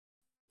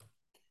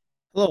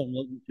Hello, and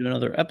welcome to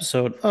another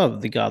episode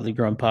of the Godly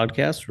Grunt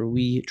podcast, where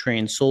we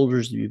train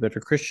soldiers to be better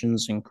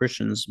Christians and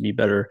Christians to be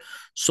better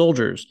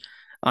soldiers.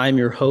 I'm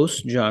your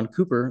host, John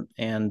Cooper,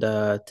 and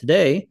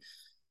today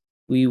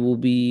we will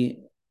be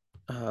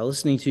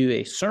listening to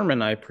a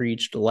sermon I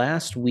preached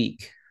last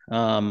week.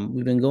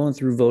 We've been going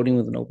through voting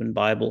with an open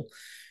Bible,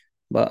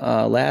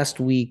 but last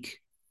week,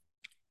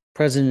 the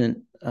President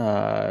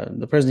of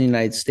the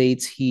United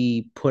States,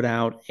 he put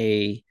out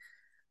a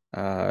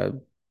uh,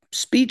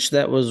 speech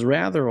that was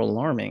rather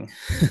alarming.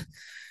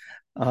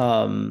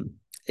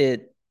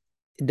 It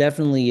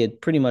definitely it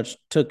pretty much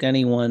took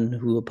anyone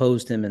who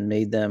opposed him and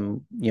made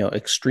them,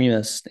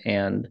 extremists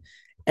and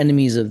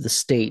enemies of the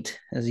state,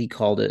 as he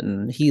called it,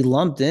 and he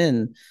lumped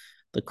in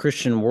the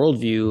Christian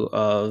worldview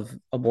of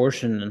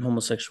abortion and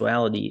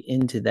homosexuality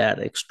into that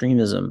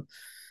extremism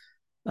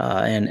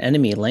and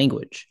enemy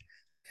language,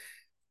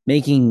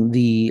 making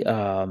the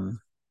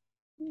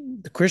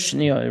Christian,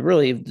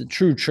 really the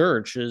true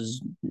church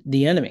is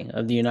the enemy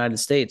of the United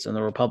States and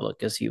the Republic,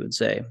 as he would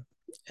say.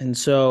 And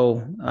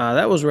so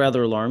that was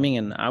rather alarming.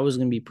 And I was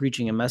going to be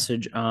preaching a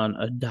message on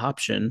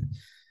adoption.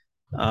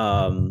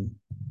 Um,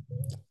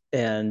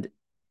 and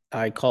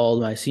I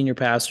called my senior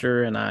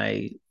pastor, and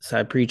I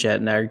preach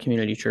at Niagara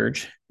Community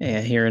Church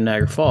here in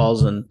Niagara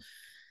Falls. And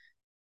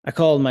I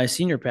called my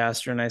senior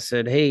pastor and I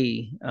said,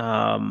 "Hey,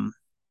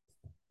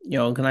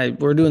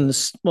 we're doing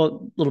this,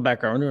 well, little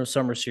background. We're doing a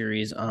summer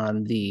series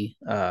on the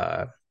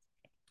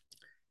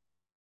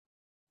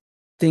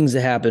things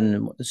that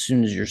happen as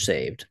soon as you're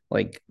saved.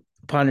 Like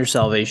upon your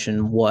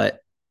salvation, what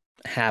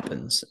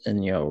happens,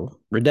 and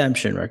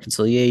redemption,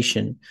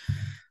 reconciliation,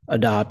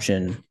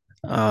 adoption.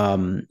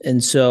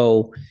 And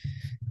so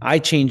I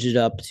changed it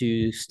up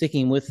to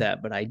sticking with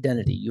that, but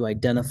identity. You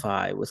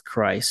identify with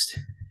Christ.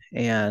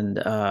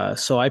 And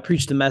so I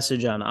preached a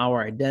message on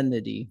our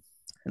identity,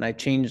 and I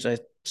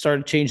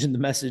started changing the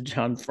message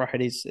on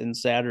Fridays and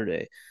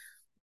Saturday,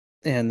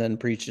 and then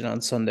preached it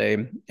on Sunday.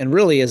 And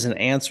really, as an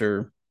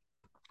answer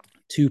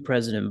to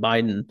President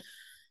Biden,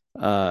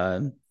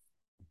 uh,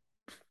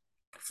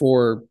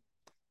 for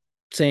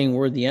saying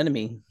we're the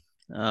enemy,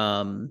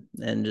 and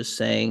just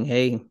saying,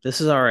 hey, this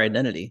is our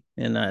identity.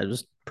 And I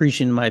was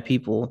preaching to my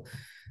people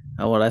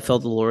what I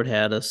felt the Lord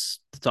had us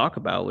to talk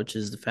about, which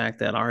is the fact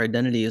that our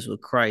identity is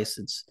with Christ.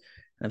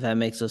 If that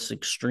makes us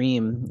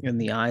extreme in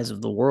the eyes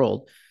of the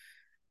world,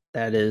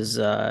 that is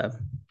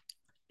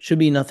should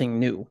be nothing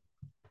new.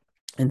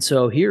 And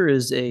so here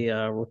is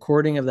a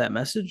recording of that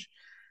message.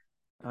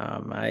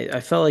 I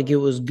felt like it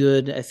was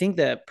good. I think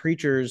that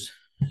preachers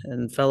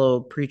and fellow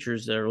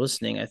preachers that are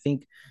listening, I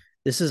think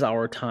this is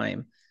our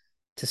time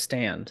to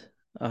stand.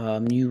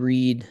 You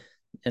read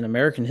in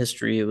American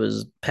history, it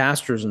was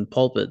pastors and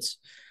pulpits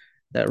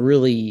that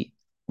really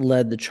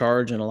led the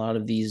charge in a lot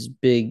of these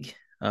big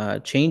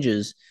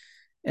changes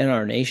in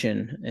our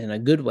nation in a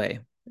good way.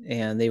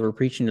 And they were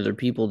preaching to their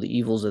people the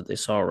evils that they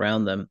saw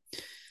around them.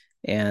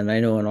 And I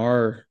know in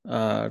our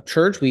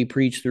church, we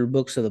preach through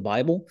books of the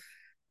Bible.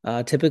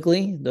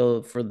 Typically,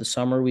 though, for the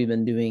summer, we've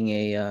been doing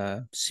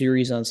a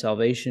series on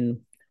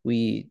salvation.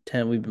 We've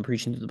been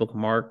preaching through the book of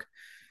Mark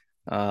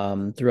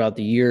throughout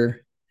the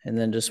year, and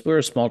then just we're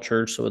a small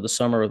church, so with the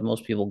summer, with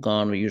most people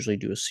gone, we usually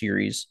do a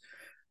series,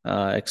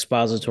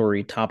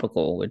 expository,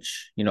 topical,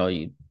 which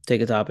you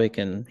take a topic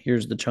and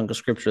here's the chunk of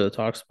scripture that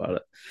talks about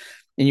it,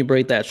 and you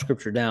break that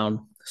scripture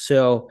down.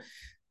 So,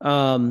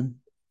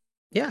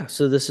 yeah,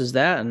 so this is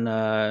that,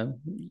 and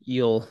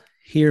you'll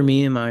hear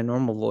me in my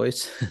normal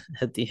voice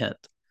at the end.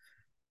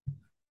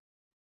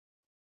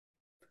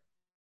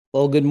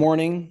 Well, good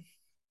morning.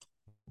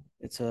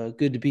 It's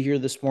good to be here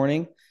this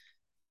morning.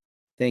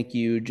 Thank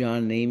you, John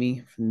and Amy,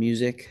 for the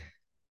music.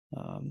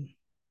 And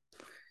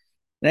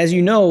as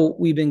you know,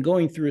 we've been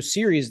going through a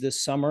series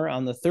this summer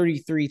on the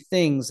 33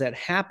 things that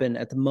happen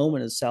at the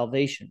moment of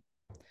salvation.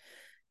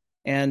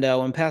 And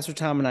when Pastor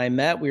Tom and I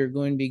met, we were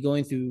going to be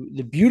going through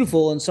the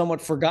beautiful and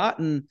somewhat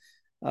forgotten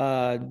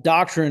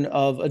doctrine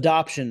of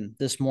adoption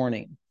this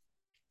morning.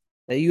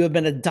 That you have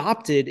been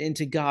adopted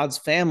into God's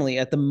family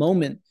at the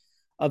moment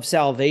of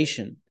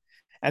salvation.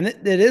 And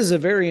that is a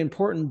very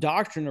important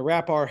doctrine to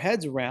wrap our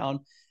heads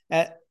around,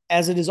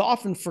 as it is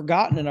often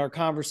forgotten in our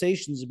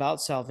conversations about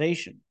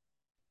salvation.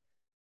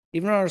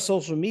 Even on our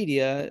social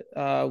media,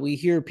 we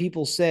hear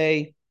people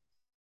say,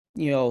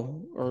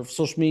 or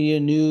social media,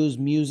 news,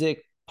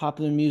 music,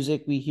 popular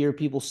music, we hear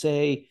people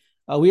say,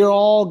 we are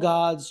all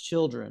God's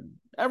children.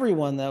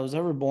 Everyone that was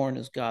ever born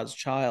is God's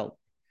child.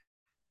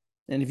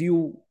 And if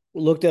you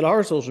looked at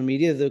our social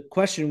media, the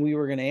question we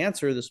were going to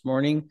answer this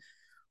morning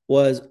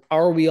was,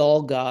 are we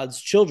all God's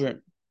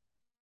children?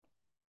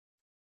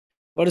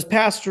 But as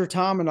Pastor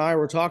Tom and I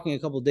were talking a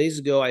couple of days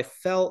ago, I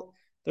felt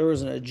there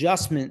was an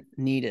adjustment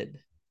needed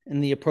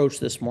in the approach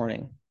this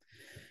morning.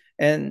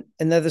 And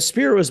that the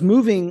Spirit was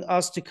moving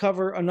us to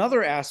cover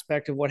another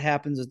aspect of what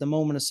happens at the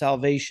moment of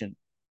salvation.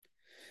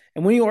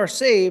 And when you are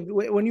saved,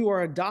 when you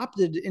are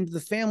adopted into the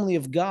family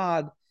of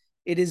God,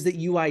 it is that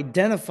you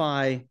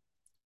identify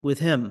with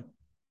Him.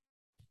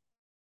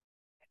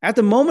 At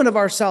the moment of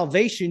our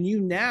salvation, you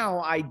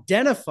now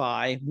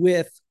identify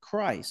with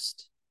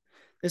Christ.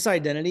 This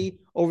identity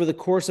over the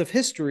course of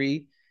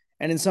history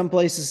and in some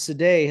places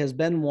today has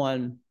been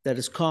one that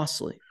is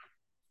costly.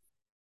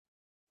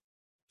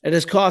 It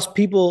has cost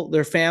people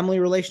their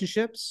family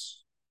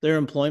relationships, their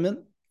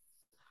employment,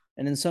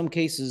 and in some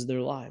cases,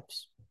 their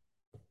lives.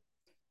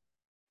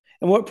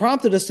 And what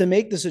prompted us to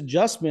make this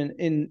adjustment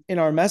in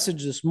our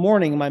message this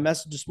morning, my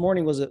message this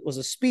morning was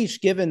a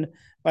speech given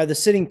by the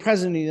sitting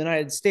president of the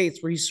United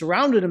States, where he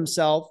surrounded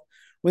himself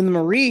when the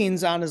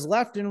Marines on his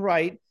left and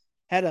right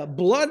had a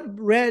blood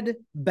red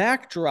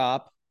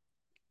backdrop,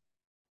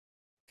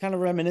 kind of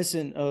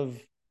reminiscent of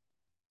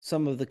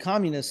some of the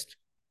communist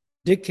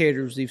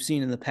dictators we've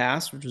seen in the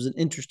past, which was an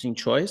interesting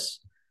choice.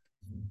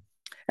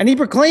 And he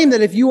proclaimed that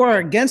if you are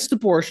against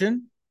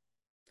abortion,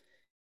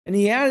 and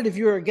he added, if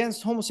you're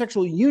against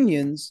homosexual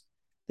unions,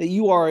 that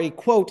you are a,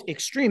 quote,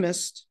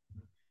 extremist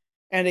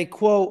and a,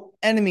 quote,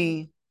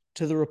 enemy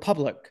to the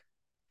republic.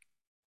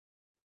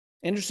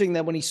 Interesting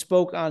that when he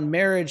spoke on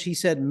marriage, he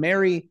said,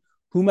 marry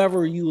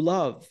whomever you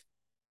love.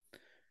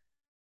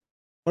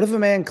 What if a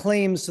man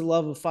claims to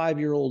love a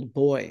 5-year-old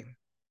boy?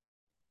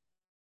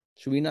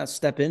 Should we not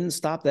step in and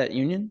stop that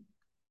union?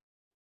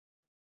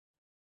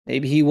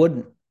 Maybe he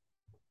wouldn't.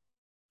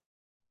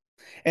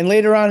 And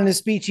later on in his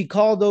speech, he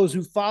called those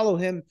who follow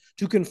him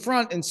to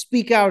confront and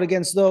speak out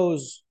against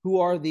those who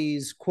are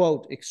these,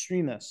 quote,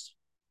 extremists.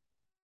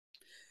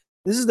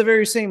 This is the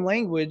very same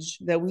language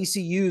that we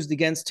see used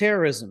against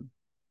terrorism.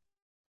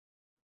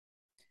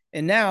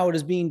 And now it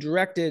is being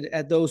directed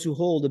at those who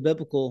hold a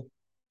biblical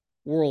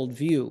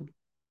worldview.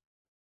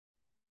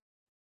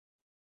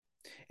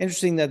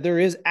 Interesting that there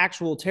is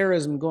actual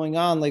terrorism going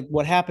on, like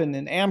what happened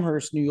in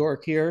Amherst, New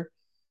York here,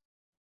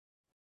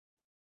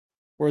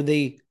 where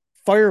they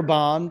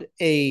firebombed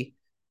a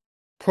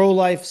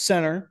pro-life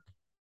center.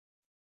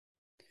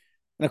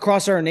 And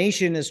across our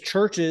nation, as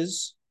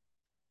churches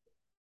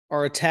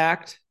are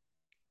attacked,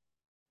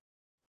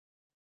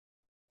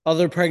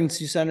 other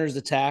pregnancy centers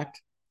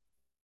attacked,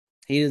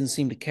 he doesn't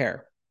seem to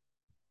care.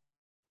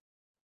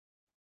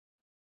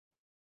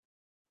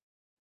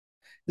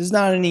 This is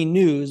not any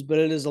news, but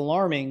it is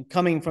alarming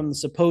coming from the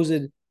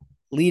supposed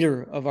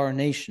leader of our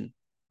nation.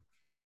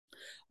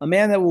 A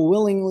man that will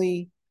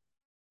willingly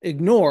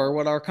ignore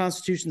what our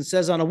Constitution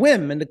says on a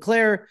whim and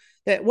declare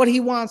that what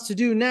he wants to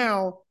do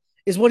now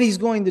is what he's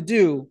going to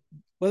do,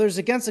 whether it's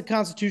against the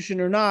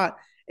Constitution or not.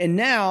 And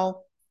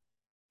now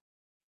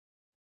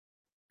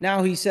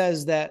he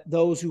says that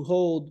those who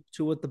hold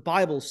to what the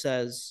Bible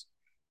says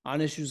on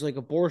issues like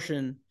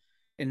abortion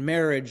and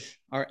marriage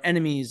are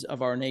enemies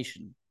of our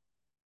nation.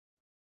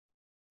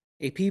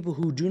 A people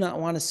who do not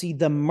want to see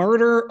the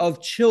murder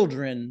of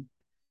children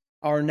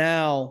are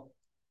now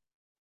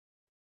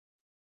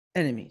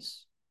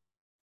enemies.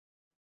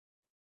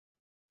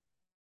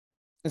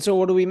 And so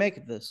what do we make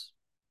of this?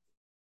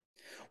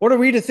 What are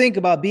we to think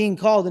about being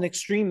called an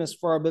extremist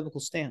for our biblical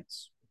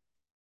stance?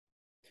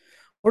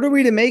 What are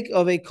we to make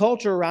of a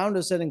culture around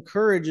us that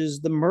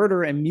encourages the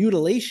murder and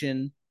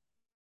mutilation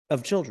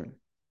of children?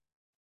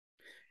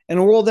 In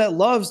a world that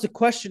loves to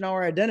question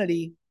our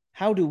identity,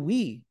 how do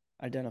we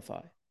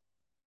identify?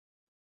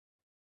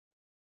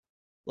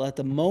 Well, at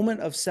the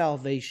moment of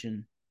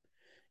salvation,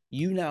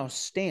 you now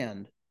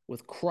stand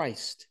with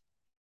Christ,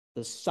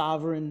 the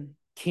sovereign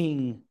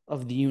King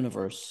of the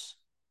universe.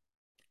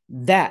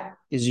 That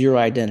is your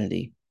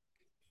identity.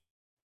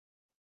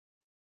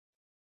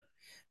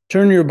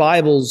 Turn your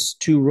Bibles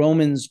to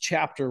Romans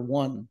chapter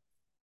 1.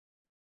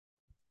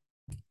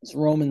 It's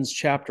Romans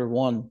chapter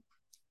 1. And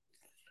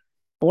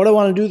what I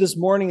want to do this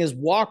morning is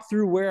walk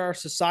through where our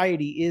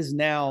society is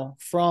now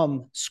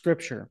from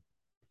Scripture.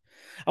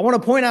 I want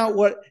to point out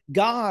what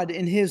God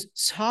in his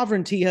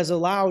sovereignty has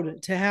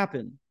allowed to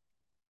happen.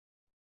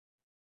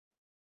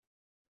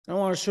 I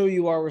want to show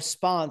you our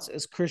response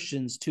as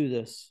Christians to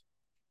this.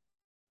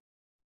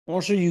 I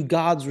want to show you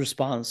God's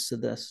response to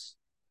this.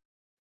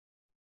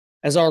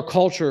 As our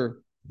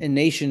culture and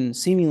nation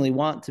seemingly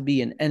want to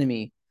be an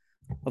enemy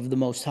of the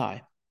Most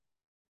High.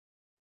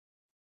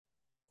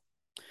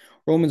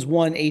 Romans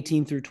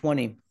 1:18 through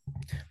 20.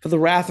 For the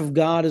wrath of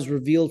God is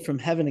revealed from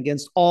heaven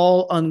against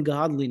all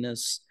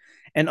ungodliness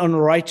and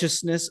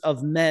unrighteousness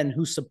of men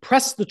who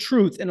suppress the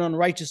truth in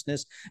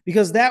unrighteousness,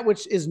 because that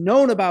which is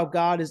known about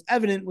God is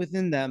evident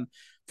within them.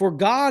 For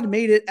God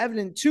made it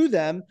evident to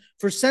them,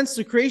 for since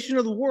the creation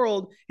of the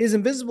world, his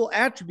invisible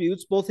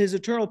attributes, both his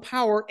eternal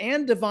power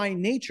and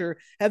divine nature,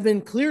 have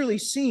been clearly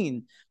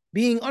seen,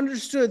 being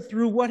understood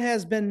through what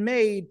has been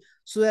made,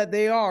 so that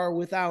they are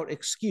without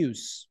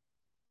excuse.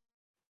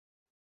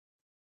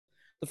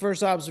 The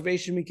first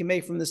observation we can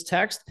make from this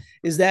text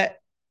is that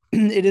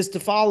what is to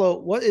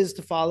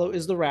follow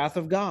is the wrath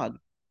of God.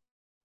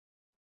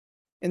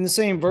 In the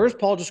same verse,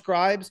 Paul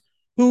describes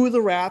who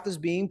the wrath is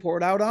being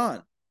poured out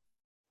on.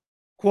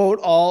 Quote,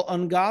 all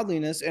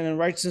ungodliness and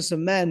unrighteousness of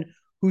men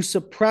who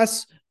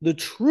suppress the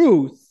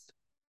truth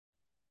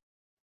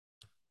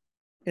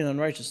in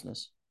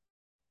unrighteousness.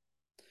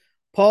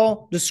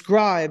 Paul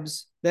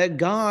describes that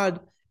God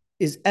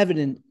is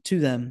evident to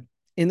them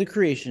in the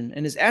creation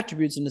and his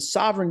attributes and his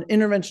sovereign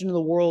intervention in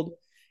the world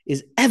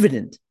is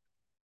evident,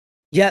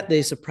 yet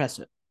they suppress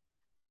it.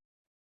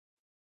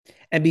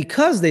 And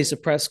because they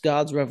suppress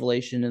God's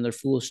revelation in their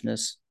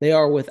foolishness, they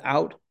are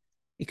without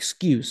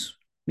excuse,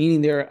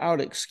 meaning they are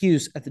without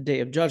excuse at the day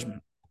of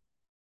judgment.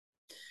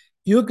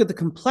 You look at the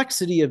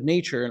complexity of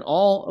nature and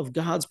all of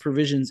God's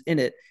provisions in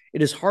it,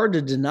 it is hard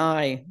to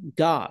deny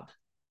God.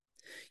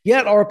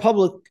 Yet our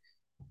public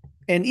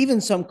and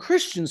even some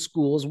Christian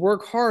schools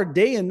work hard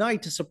day and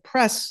night to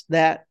suppress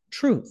that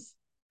truth.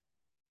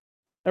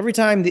 Every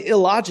time the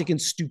illogic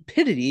and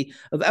stupidity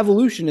of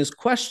evolution is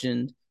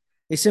questioned,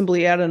 they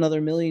simply add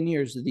another million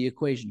years to the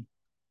equation.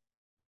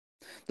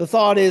 The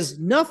thought is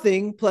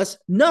nothing plus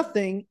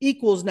nothing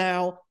equals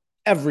now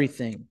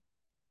everything.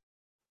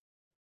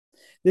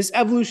 This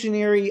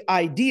evolutionary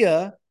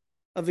idea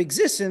of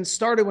existence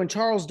started when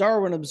Charles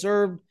Darwin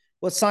observed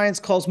what science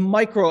calls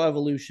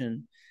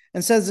microevolution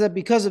and says that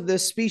because of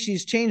this,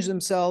 species change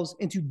themselves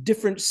into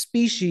different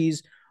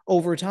species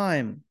over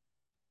time.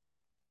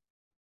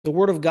 The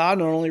Word of God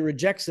not only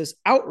rejects this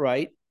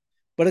outright,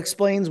 but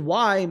explains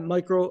why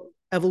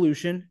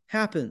microevolution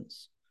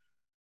happens.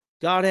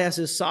 God has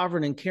his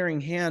sovereign and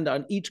caring hand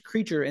on each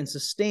creature and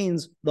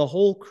sustains the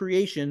whole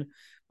creation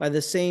by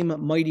the same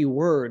mighty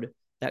word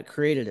that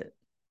created it.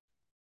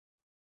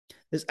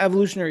 This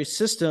evolutionary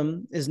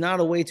system is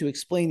not a way to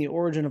explain the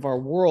origin of our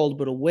world,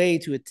 but a way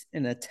to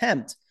an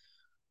attempt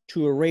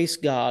to erase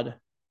God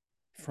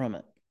from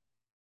it.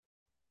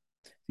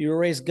 If you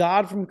erase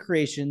God from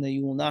creation, then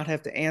you will not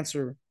have to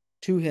answer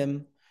to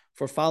him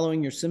for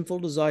following your sinful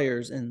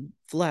desires and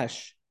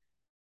flesh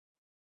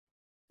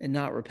and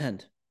not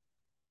repent.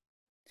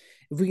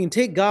 If we can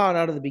take God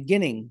out of the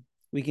beginning,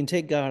 we can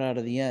take God out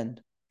of the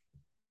end.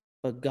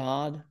 But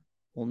God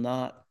will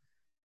not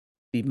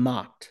be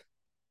mocked.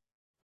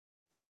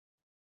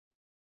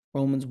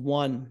 Romans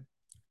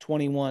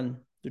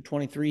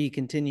 1:21-23, he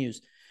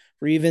continues,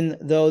 for even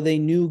though they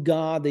knew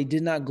God, they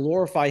did not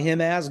glorify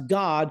him as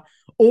God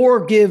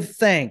or give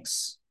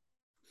thanks,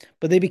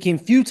 but they became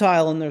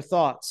futile in their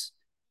thoughts,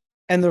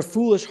 and their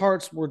foolish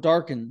hearts were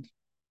darkened.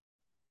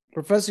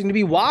 Professing to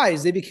be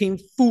wise, they became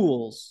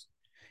fools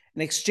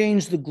and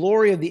exchanged the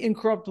glory of the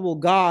incorruptible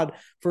God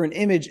for an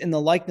image in the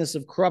likeness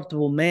of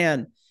corruptible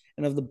man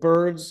and of the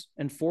birds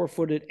and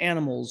four-footed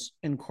animals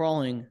and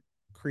crawling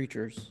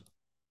creatures.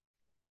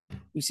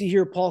 We see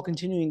here Paul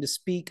continuing to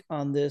speak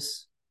on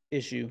this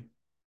issue.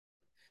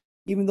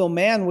 Even though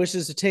man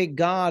wishes to take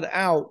God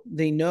out,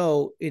 they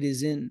know it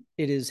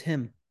is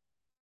him.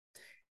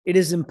 It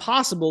is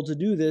impossible to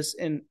do this,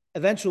 and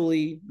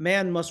eventually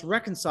man must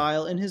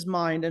reconcile in his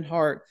mind and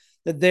heart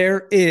that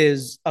there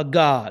is a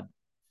God.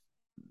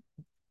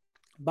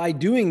 By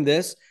doing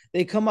this,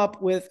 they come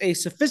up with a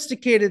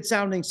sophisticated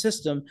sounding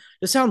system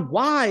to sound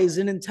wise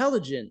and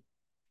intelligent,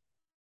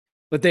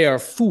 but they are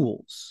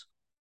fools.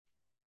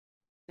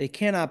 They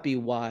cannot be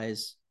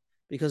wise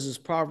because, as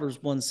Proverbs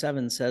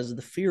 1:7 says,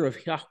 the fear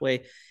of Yahweh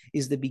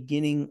is the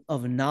beginning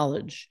of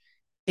knowledge.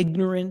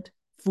 Ignorant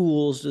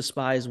fools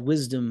despise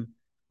wisdom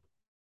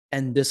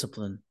and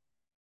discipline.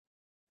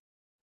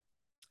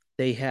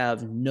 They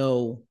have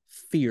no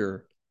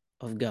fear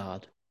of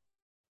God.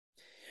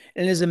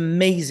 And it is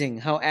amazing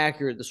how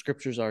accurate the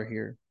scriptures are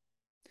here.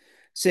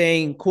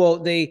 Saying,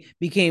 quote, they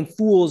became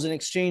fools and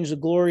exchanged the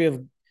glory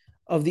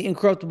of the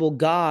incorruptible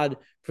God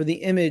for the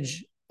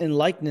image and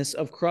likeness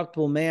of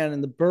corruptible man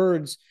and the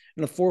birds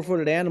and the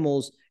four-footed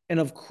animals and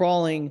of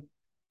crawling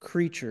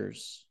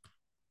creatures.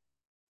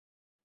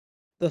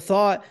 The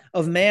thought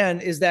of man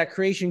is that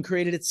creation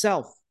created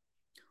itself.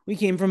 We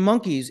came from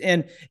monkeys,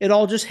 and it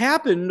all just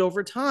happened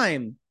over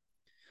time.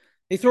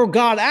 They throw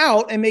God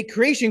out and make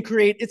creation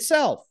create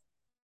itself.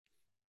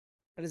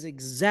 That is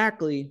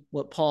exactly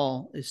what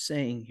Paul is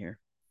saying here.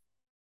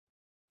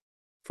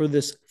 For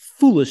this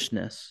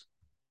foolishness,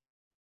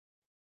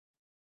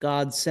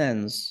 God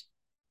sends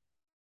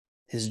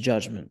his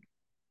judgment.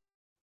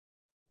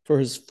 For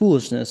his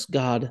foolishness,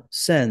 God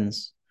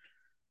sends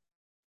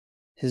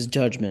his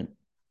judgment.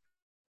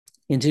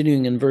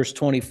 Continuing in verse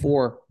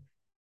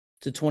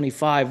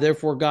 24-25,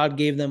 therefore God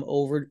gave them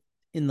over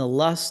in the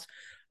lust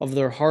of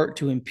their heart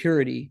to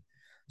impurity,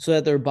 so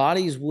that their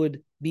bodies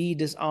would be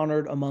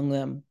dishonored among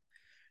them.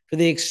 For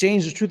they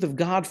exchanged the truth of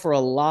God for a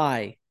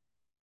lie,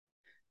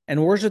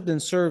 and worshiped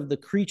and served the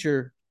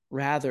creature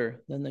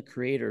rather than the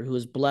Creator, who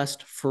is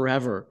blessed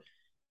forever.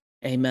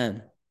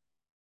 Amen.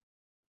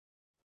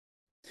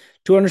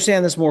 To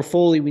understand this more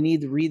fully, we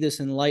need to read this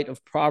in light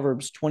of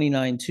Proverbs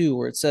 29:2,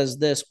 where it says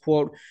this,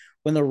 quote,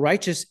 when the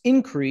righteous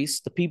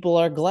increase, the people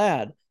are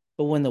glad,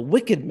 but when the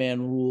wicked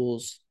man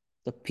rules,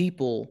 the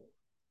people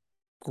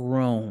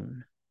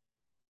groan.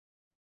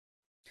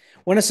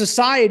 When a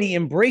society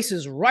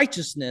embraces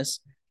righteousness,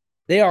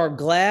 they are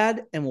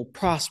glad and will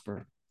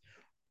prosper.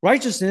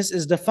 Righteousness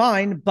is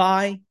defined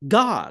by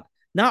God,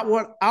 not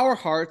what our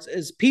hearts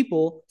as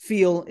people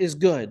feel is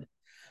good.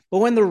 But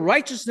when the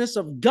righteousness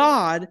of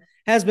God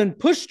has been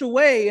pushed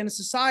away in a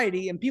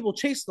society and people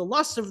chase the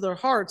lust of their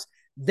hearts,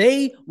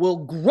 they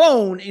will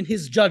groan in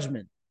his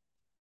judgment.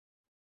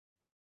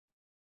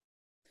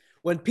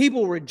 When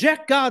people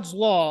reject God's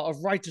law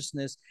of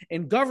righteousness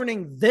in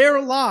governing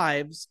their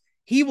lives,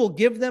 he will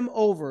give them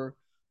over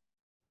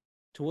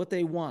to what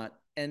they want.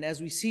 And as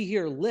we see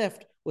here,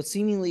 lift what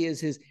seemingly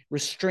is his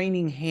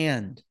restraining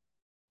hand.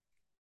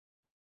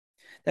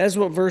 That is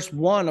what verse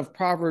 1 of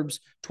Proverbs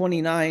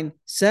 29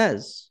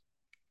 says.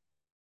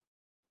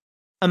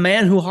 A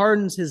man who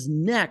hardens his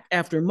neck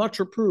after much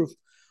reproof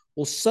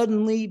will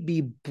suddenly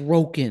be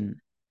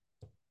broken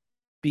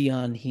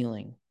beyond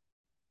healing.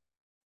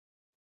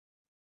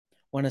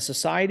 When a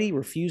society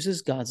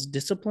refuses God's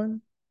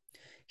discipline,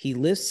 he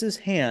lifts his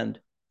hand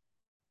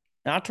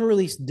not to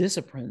release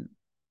discipline,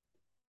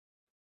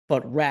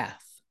 but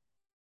wrath,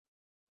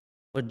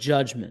 but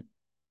judgment.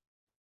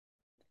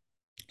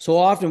 So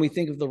often we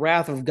think of the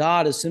wrath of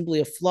God as simply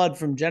a flood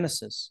from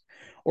Genesis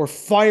or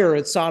fire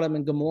at Sodom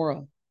and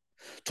Gomorrah.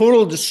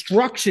 Total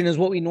destruction is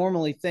what we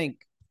normally think.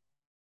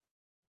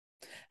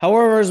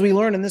 However, as we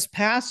learn in this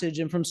passage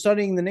and from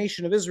studying the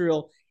nation of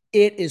Israel,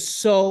 it is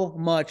so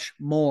much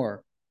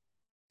more.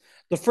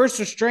 The first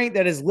restraint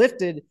that is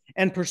lifted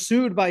and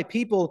pursued by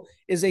people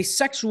is a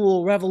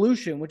sexual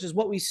revolution, which is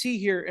what we see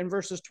here in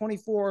verses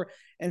 24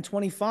 and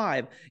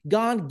 25.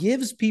 God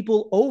gives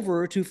people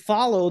over to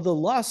follow the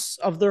lusts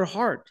of their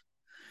heart.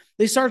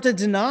 They start to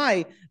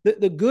deny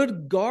the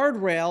good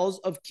guardrails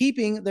of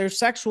keeping their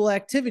sexual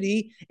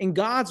activity in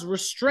God's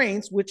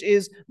restraints, which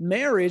is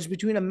marriage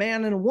between a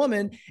man and a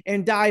woman,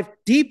 and dive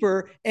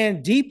deeper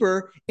and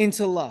deeper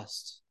into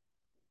lust.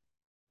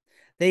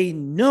 They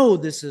know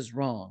this is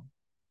wrong,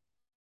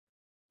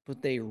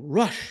 but they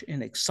rush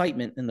in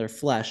excitement in their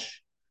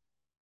flesh.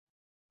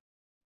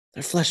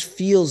 Their flesh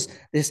feels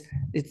this,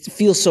 it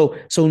feels so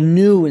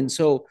new and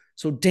so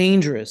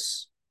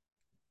dangerous.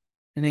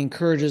 And it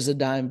encourages a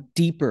dive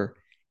deeper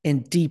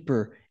and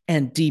deeper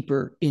and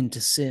deeper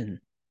into sin.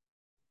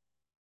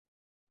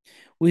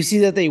 We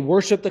see that they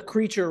worship the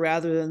creature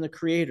rather than the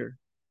creator.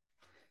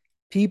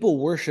 People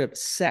worship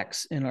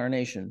sex in our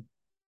nation.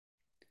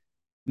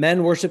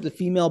 Men worship the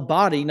female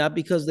body, not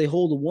because they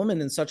hold a woman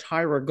in such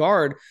high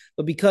regard,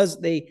 but because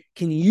they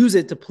can use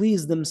it to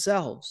please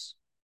themselves.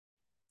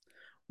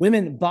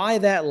 Women buy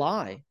that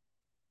lie.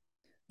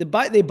 They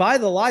buy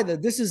the lie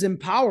that this is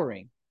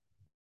empowering.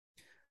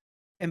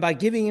 And by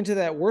giving into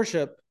that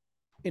worship,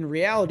 in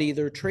reality,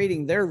 they're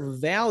trading their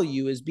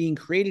value as being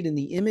created in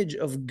the image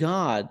of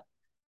God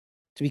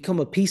to become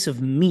a piece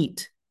of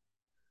meat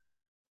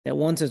that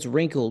once it's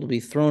wrinkled will be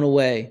thrown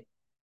away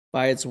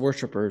by its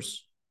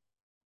worshipers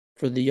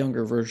for the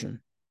younger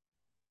version.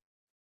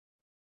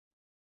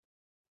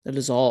 That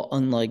is all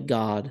unlike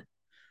God,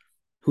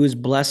 who is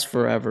blessed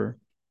forever.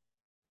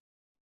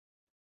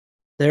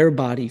 Their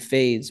body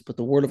fades, but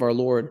the word of our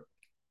Lord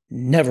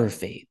never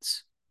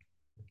fades.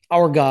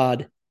 Our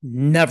God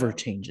never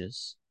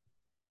changes.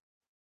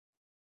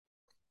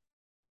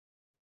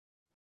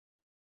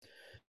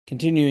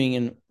 Continuing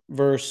in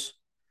verse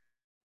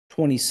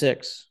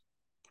 26,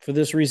 for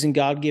this reason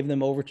God gave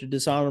them over to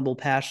dishonorable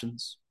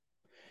passions.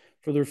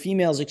 For their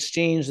females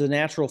exchanged the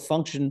natural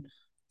function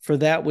for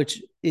that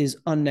which is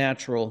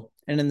unnatural.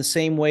 And in the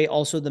same way,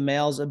 also the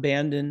males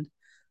abandoned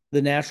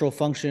the natural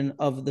function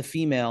of the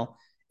female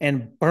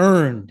and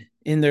burned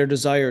in their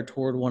desire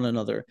toward one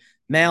another.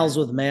 Males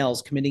with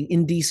males committing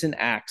indecent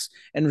acts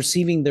and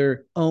receiving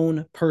their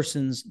own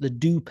persons the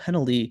due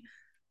penalty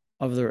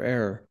of their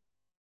error.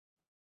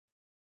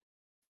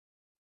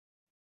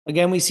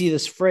 Again, we see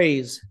this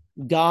phrase,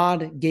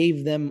 God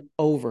gave them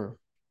over.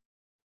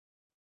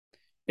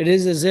 It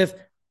is as if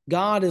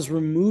God is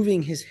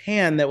removing his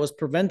hand that was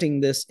preventing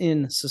this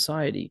in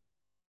society.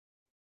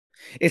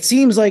 It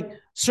seems like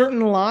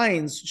certain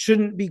lines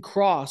shouldn't be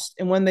crossed,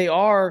 and when they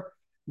are,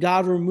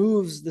 God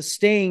removes the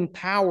staying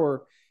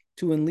power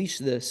to unleash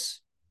this.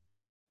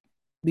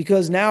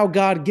 Because now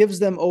God gives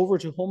them over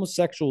to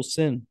homosexual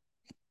sin.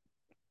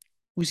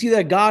 We see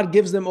that God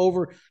gives them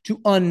over to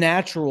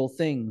unnatural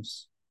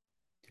things.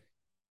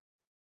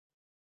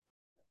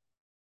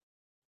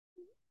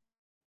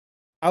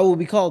 I will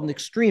be called an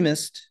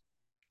extremist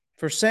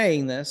for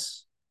saying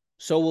this,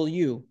 so will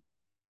you.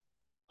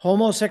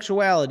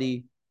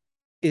 Homosexuality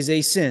is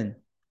a sin.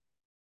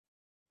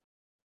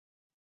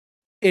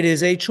 It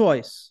is a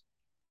choice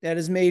that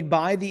is made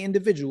by the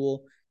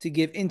individual to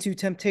give into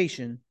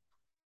temptation,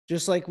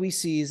 just like we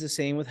see is the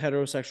same with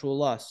heterosexual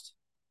lust.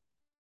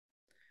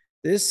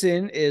 This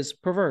sin is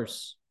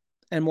perverse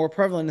and more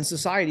prevalent in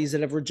societies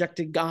that have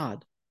rejected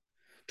God.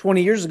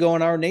 20 years ago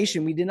in our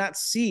nation, we did not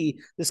see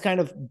this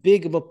kind of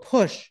big of a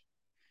push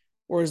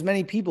or as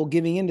many people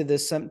giving into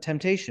this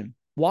temptation.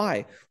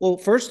 Why? Well,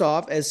 first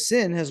off, as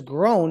sin has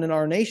grown in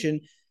our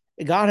nation,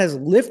 God has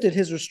lifted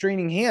his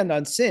restraining hand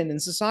on sin in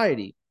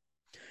society.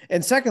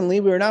 And secondly,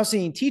 we are now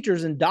seeing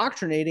teachers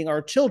indoctrinating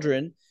our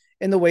children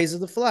in the ways of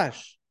the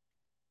flesh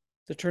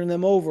to turn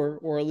them over,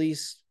 or at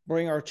least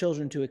bring our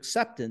children to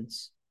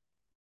acceptance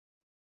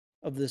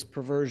of this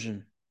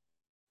perversion.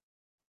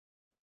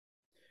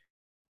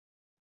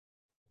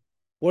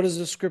 What does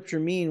the scripture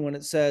mean when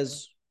it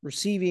says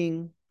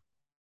receiving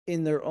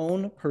in their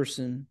own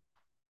person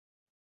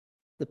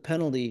the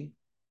penalty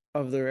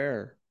of their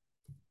error?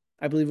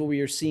 I believe what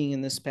we are seeing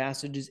in this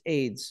passage is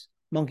AIDS,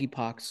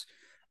 monkeypox,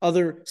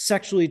 other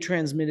sexually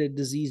transmitted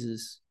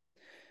diseases.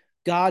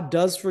 God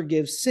does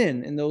forgive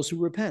sin in those who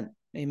repent.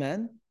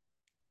 Amen.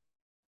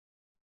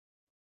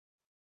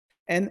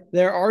 And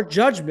there are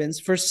judgments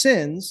for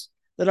sins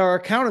that are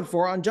accounted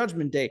for on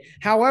Judgment Day.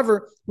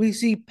 However, we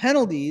see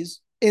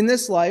penalties in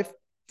this life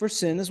for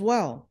sin as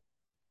well.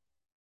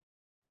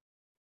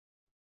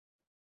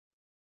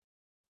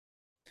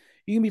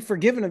 You can be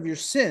forgiven of your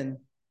sin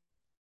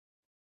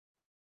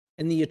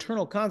and the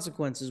eternal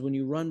consequences when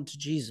you run to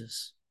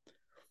Jesus.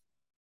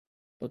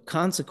 But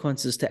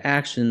consequences to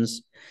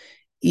actions,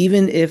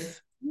 even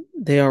if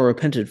they are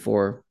repented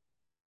for,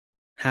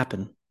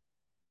 happen.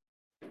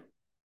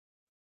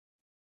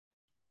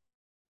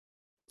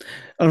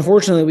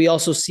 Unfortunately, we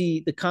also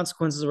see the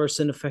consequences of our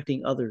sin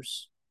affecting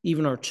others,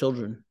 even our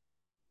children.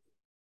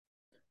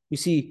 We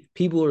see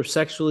people who are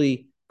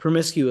sexually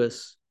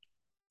promiscuous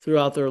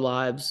throughout their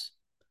lives,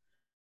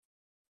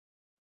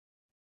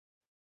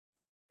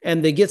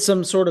 and they get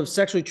some sort of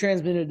sexually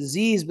transmitted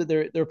disease, but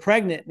they're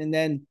pregnant, and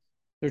then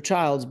their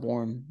child's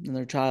born and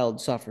their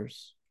child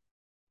suffers.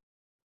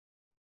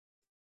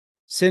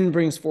 Sin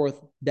brings forth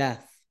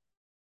death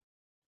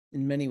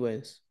in many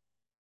ways.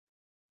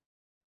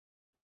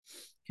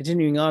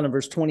 Continuing on in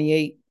verse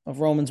 28 of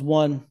Romans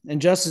 1,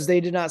 and just as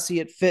they did not see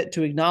it fit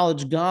to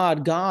acknowledge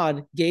God,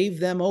 God gave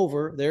them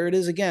over, there it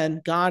is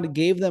again, God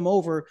gave them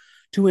over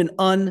to an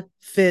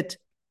unfit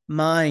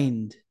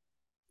mind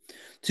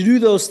to do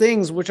those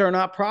things which are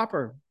not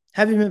proper,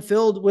 having been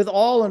filled with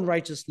all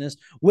unrighteousness,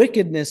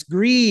 wickedness,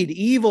 greed,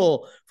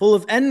 evil, full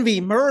of envy,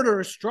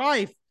 murder,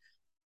 strife,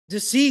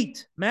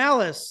 deceit,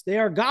 malice. They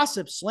are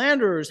gossips,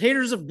 slanderers,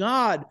 haters of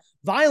God,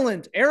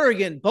 violent,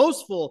 arrogant,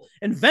 boastful,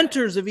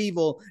 inventors of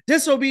evil,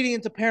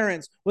 disobedient to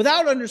parents,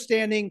 without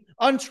understanding,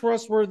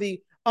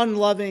 untrustworthy,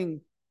 unloving,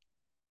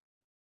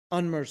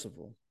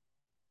 unmerciful.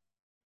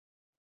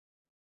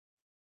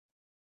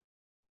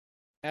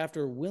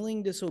 After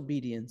willing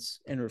disobedience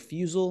and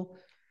refusal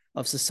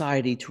of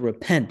society to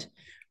repent,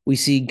 we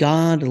see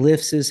God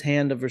lifts his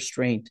hand of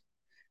restraint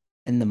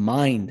and the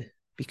mind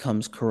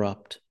becomes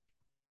corrupt.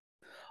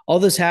 All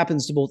this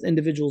happens to both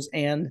individuals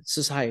and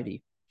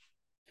society.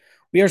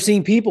 We are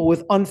seeing people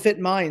with unfit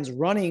minds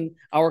running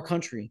our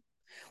country.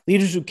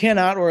 Leaders who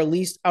cannot, or at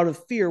least out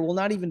of fear, will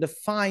not even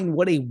define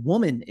what a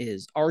woman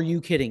is. Are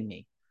you kidding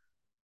me?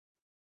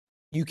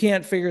 You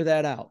can't figure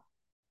that out.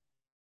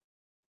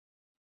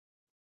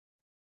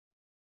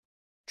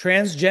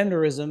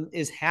 Transgenderism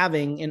is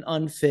having an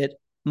unfit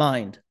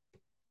mind.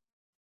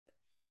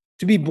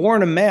 To be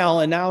born a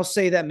male and now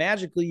say that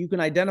magically you can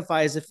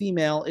identify as a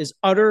female is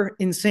utter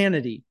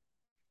insanity.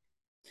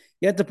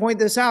 Yet to point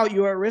this out,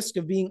 you are at risk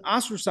of being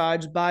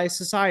ostracized by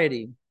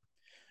society.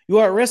 You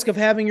are at risk of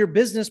having your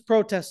business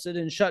protested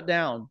and shut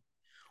down.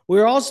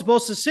 We're all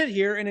supposed to sit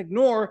here and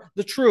ignore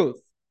the truth.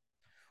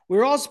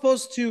 We're all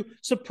supposed to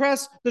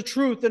suppress the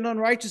truth and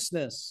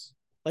unrighteousness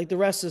like the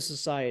rest of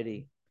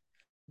society.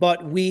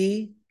 But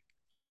we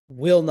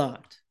will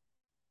not.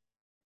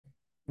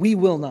 We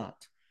will not.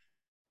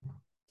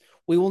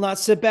 We will not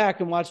sit back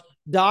and watch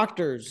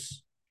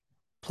doctors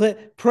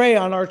prey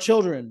on our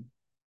children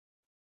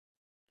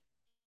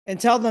and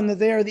tell them that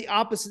they are the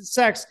opposite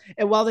sex.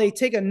 And while they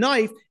take a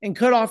knife and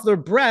cut off their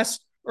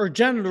breasts or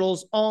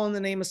genitals, all in the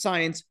name of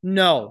science,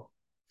 no.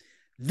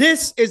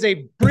 This is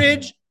a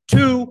bridge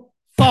too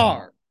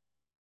far.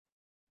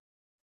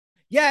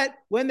 Yet,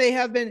 when they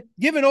have been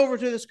given over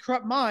to this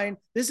corrupt mind,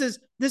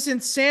 this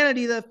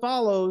insanity that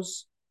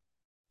follows.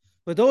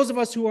 But those of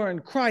us who are in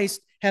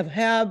Christ have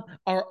had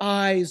our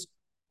eyes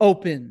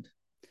opened.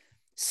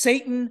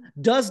 Satan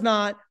does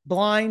not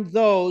blind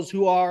those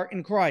who are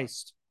in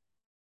Christ.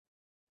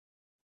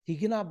 He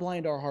cannot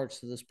blind our hearts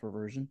to this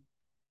perversion.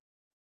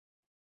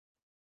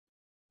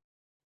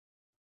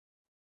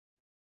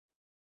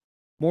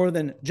 More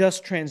than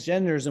just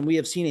transgenderism, we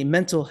have seen a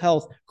mental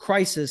health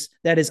crisis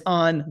that is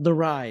on the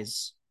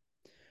rise.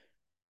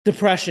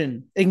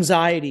 Depression,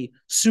 anxiety,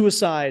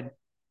 suicide,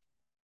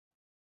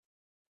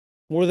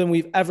 more than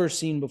we've ever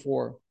seen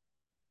before.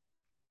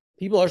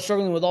 People are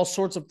struggling with all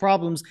sorts of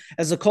problems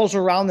as the culture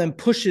around them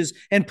pushes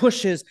and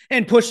pushes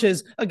and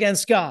pushes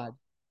against God.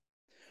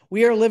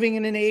 We are living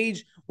in an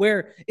age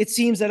where it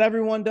seems that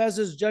everyone does,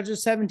 as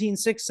Judges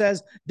 17:6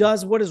 says,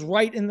 does what is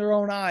right in their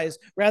own eyes,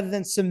 rather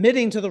than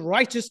submitting to the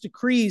righteous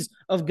decrees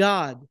of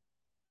God.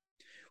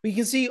 We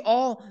can see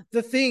all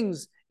the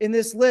things in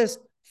this list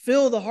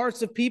fill the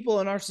hearts of people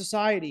in our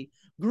society.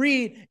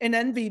 Greed and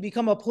envy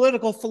become a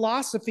political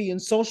philosophy in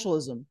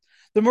socialism.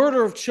 The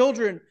murder of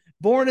children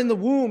born in the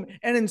womb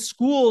and in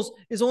schools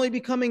is only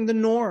becoming the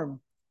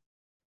norm.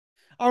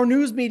 Our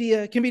news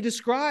media can be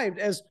described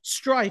as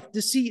strife,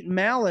 deceit,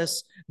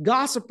 malice,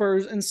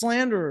 gossipers, and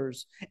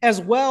slanderers,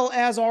 as well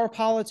as our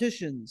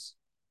politicians.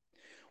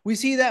 We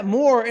see that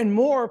more and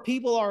more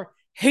people are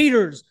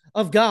haters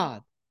of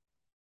God.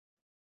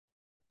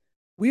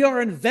 We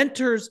are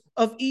inventors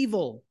of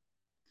evil.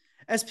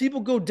 As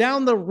people go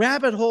down the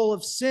rabbit hole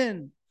of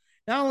sin,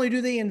 Not only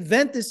do they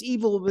invent this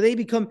evil, but they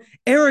become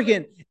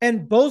arrogant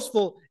and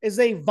boastful as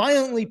they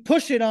violently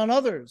push it on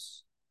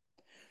others.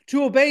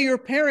 To obey your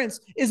parents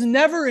is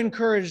never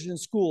encouraged in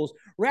schools.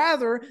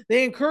 Rather,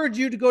 they encourage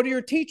you to go to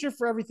your teacher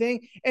for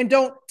everything and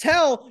don't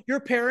tell your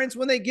parents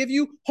when they give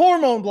you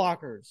hormone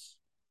blockers.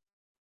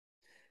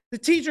 The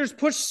teachers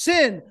push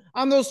sin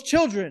on those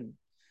children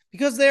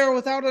because they are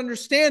without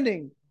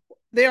understanding.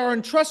 They are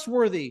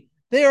untrustworthy.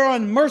 They are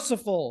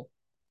unmerciful.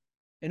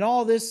 And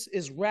all this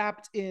is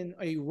wrapped in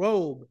a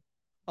robe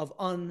of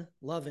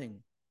unloving.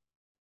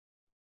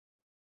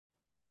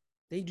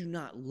 They do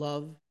not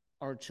love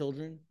our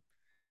children.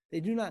 They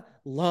do not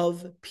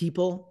love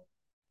people.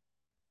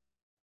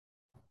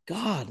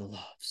 God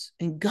loves,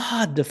 and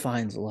God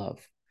defines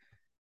love,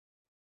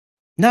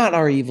 not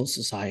our evil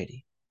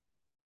society.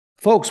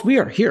 Folks, we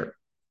are here.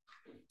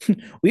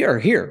 We are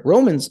here.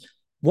 Romans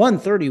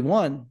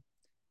 1:31.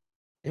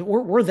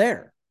 We're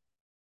there.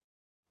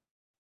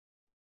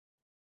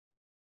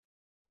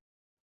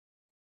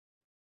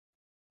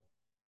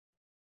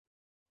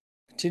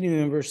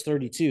 Continuing in verse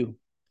 32.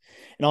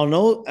 And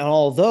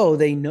although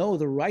they know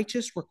the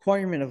righteous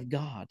requirement of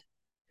God,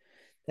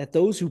 that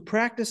those who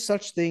practice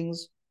such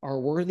things are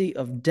worthy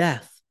of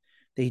death,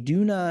 they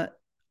do not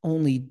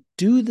only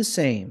do the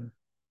same,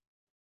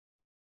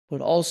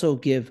 but also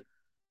give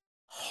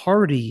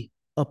hearty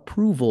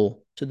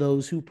approval to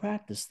those who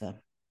practice them.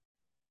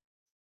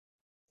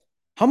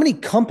 How many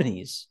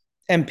companies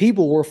and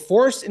people were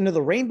forced into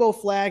the rainbow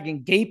flag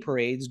and gay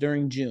parades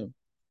during June?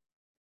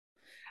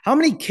 How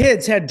many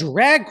kids had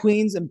drag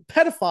queens and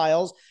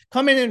pedophiles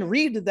come in and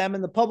read to them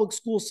in the public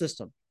school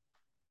system?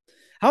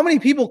 How many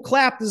people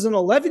clapped as an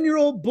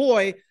 11-year-old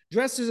boy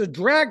dressed as a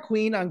drag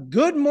queen on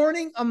Good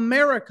Morning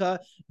America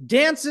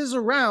dances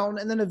around,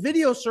 and then a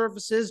video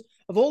surfaces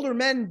of older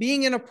men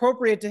being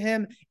inappropriate to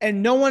him,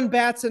 and no one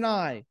bats an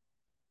eye?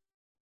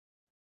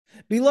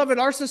 Beloved,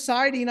 our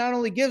society not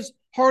only gives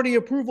hearty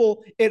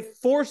approval, it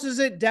forces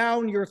it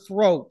down your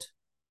throat.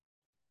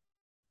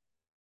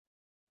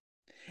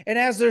 And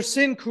as their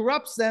sin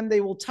corrupts them, they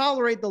will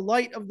tolerate the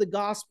light of the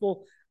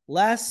gospel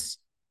less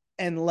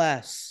and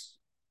less.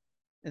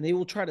 And they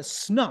will try to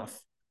snuff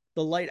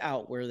the light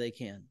out where they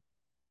can.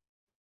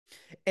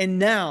 And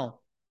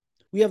now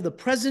we have the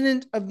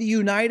President of the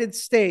United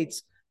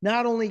States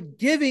not only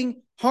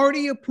giving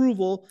hearty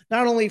approval,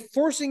 not only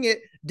forcing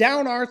it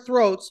down our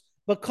throats,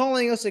 but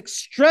calling us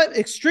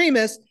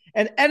extremists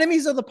and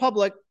enemies of the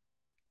public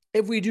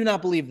if we do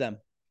not believe them.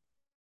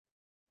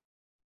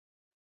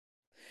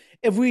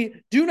 If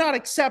we do not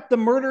accept the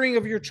murdering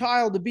of your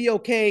child to be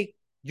okay,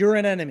 you're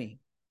an enemy.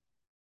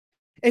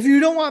 If you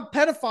don't want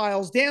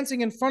pedophiles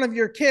dancing in front of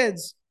your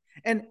kids,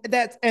 and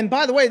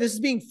by the way, this is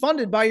being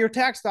funded by your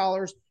tax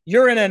dollars,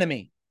 you're an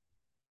enemy.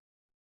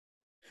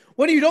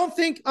 When you don't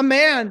think a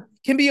man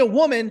can be a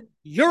woman,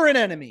 you're an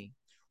enemy.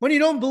 When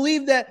you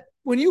believe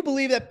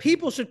that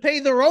people should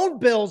pay their own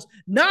bills,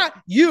 not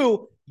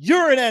you,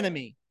 you're an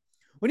enemy.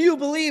 When you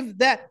believe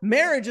that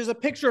marriage is a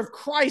picture of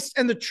Christ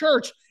and the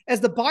church, as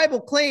the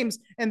Bible claims,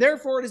 and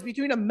therefore it is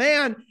between a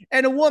man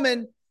and a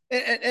woman,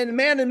 and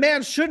man and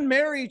man shouldn't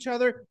marry each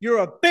other, you're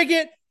a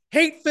bigot,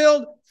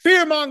 hate-filled,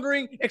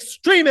 fear-mongering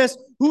extremist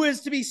who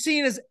is to be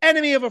seen as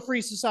enemy of a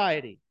free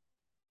society.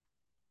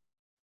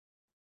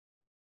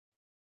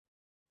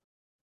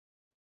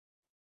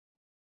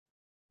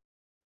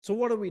 So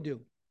what do we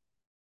do?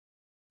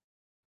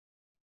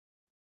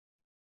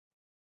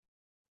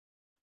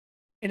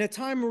 In a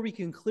time where we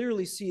can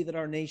clearly see that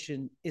our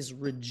nation is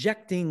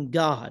rejecting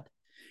God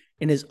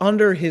and is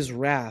under his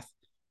wrath,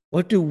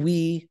 what do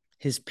we,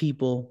 his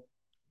people,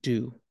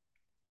 do?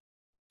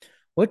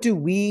 What do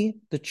we,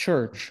 the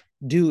church,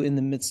 do in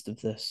the midst of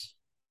this?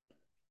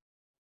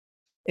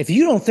 If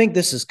you don't think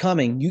this is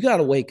coming, you got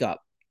to wake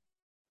up.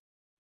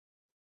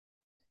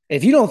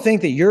 If you don't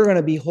think that you're going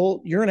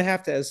to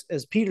have to,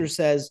 as Peter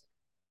says,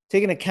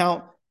 take an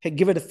account,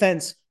 give a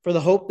defense for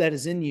the hope that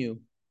is in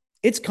you,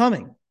 it's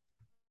coming.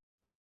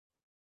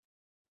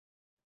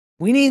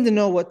 We need to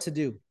know what to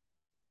do.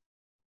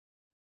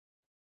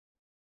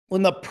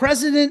 When the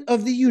President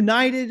of the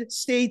United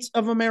States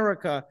of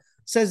America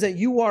says that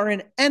you are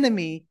an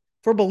enemy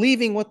for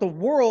believing what the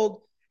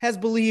world has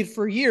believed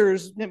for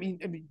years, I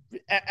mean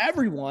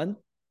everyone.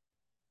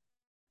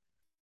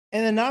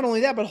 And then not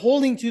only that, but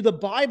holding to the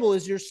Bible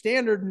as your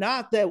standard,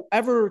 not the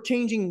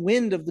ever-changing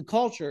wind of the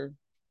culture,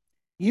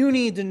 you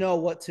need to know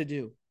what to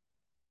do.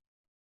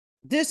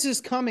 This is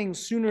coming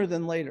sooner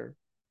than later.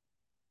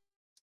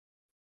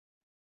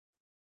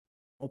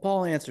 Well,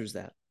 Paul answers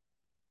that.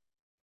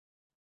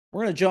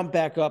 We're going to jump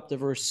back up to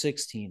verse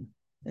 16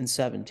 and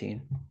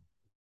 17.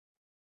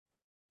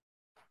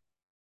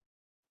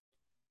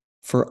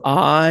 For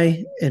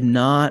I am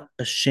not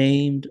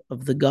ashamed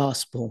of the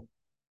gospel,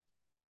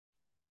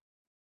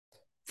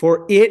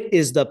 for it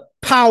is the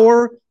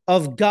power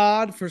of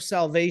God for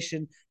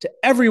salvation to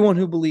everyone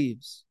who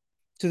believes,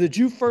 to the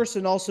Jew first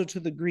and also to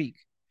the Greek.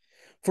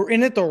 For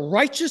in it the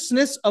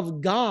righteousness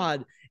of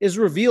God is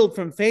revealed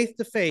from faith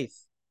to faith,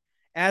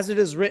 as it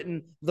is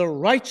written, the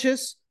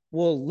righteous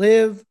will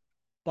live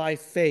by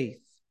faith.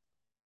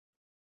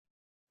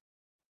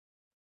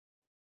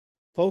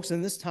 Folks,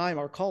 in this time,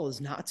 our call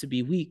is not to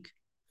be weak.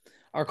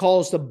 Our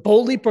call is to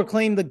boldly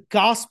proclaim the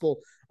gospel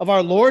of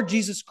our Lord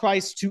Jesus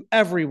Christ to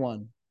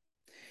everyone.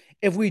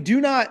 If we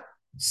do not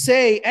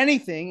say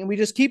anything and we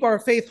just keep our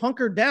faith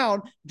hunkered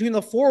down between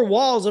the four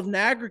walls of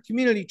Niagara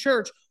Community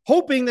Church,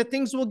 hoping that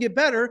things will get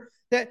better,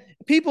 that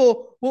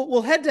people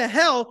will head to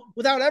hell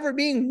without ever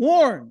being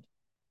warned.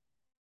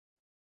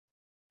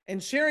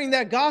 And sharing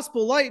that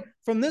gospel light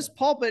from this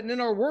pulpit and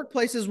in our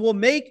workplaces will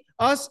make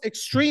us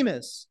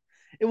extremists.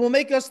 It will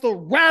make us the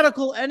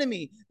radical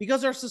enemy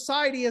because our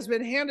society has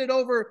been handed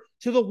over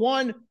to the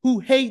one who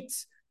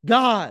hates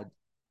God.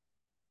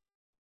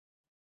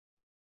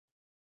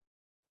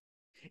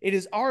 It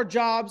is our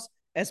jobs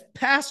as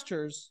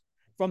pastors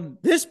from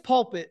this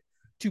pulpit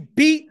to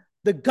beat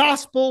the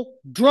gospel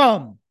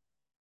drum.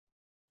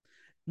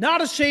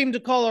 Not ashamed to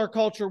call our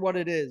culture what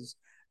it is.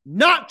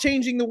 Not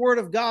changing the word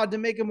of God to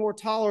make it more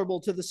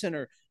tolerable to the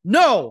sinner.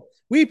 No,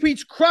 we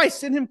preach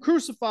Christ and him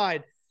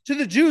crucified. To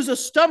the Jews, a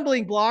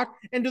stumbling block,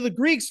 and to the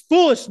Greeks,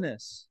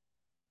 foolishness.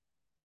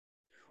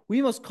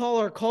 We must call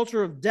our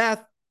culture of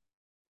death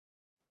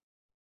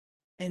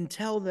and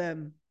tell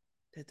them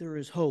that there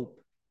is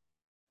hope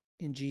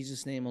in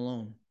Jesus' name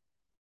alone.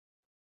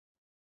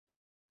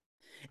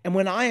 And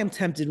when I am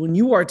tempted, when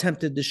you are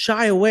tempted to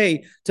shy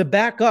away, to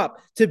back up,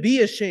 to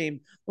be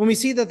ashamed, when we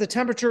see that the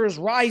temperature is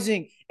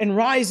rising and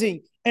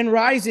rising and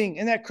rising,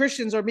 and that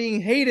Christians are being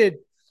hated,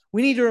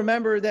 we need to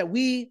remember that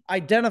we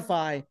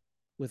identify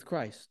with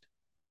Christ.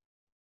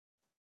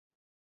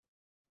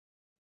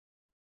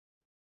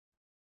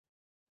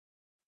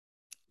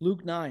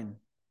 Luke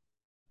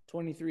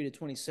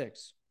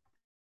 9:23-26.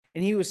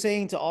 And he was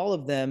saying to all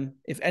of them,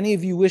 if any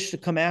of you wish to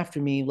come after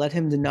me, let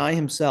him deny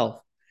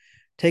himself,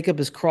 take up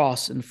his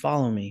cross, and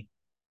follow me.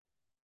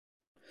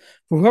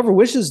 For whoever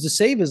wishes to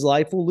save his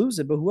life will lose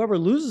it, but whoever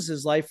loses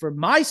his life for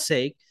my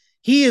sake,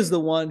 he is the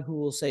one who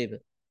will save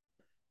it.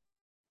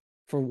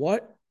 For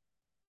what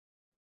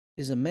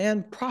is a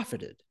man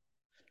profited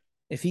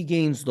if he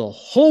gains the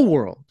whole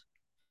world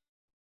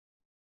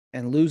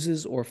and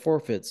loses or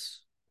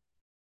forfeits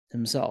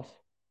himself?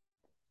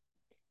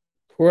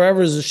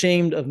 Whoever is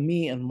ashamed of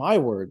me and my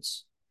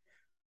words,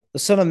 the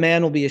Son of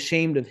Man will be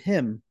ashamed of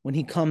him when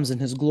he comes in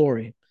his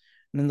glory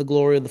and in the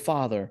glory of the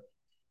Father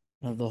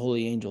and of the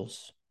holy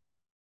angels.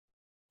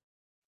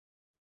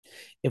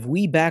 If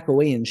we back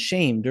away in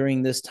shame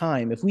during this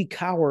time, if we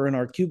cower in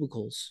our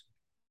cubicles,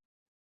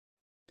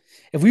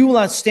 if we will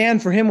not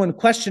stand for him when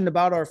questioned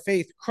about our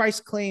faith,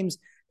 Christ claims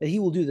that he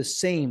will do the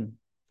same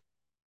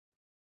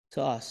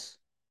to us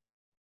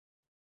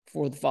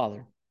for the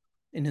Father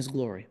in his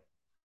glory.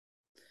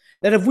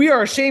 That if we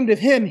are ashamed of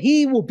him,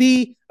 he will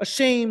be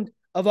ashamed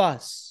of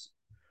us.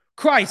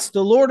 Christ,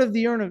 the Lord of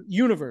the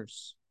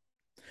universe.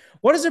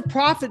 What does it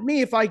profit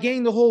me if I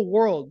gain the whole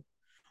world?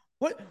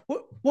 What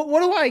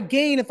do I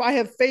gain if I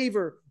have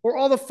favor or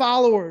all the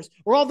followers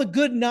or all the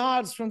good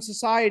nods from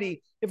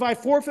society if I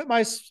forfeit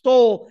my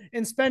soul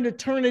and spend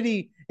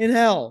eternity in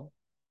hell?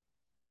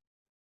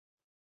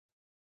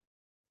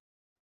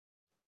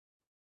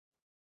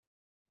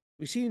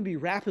 We seem to be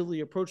rapidly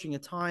approaching a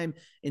time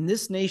in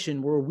this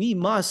nation where we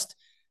must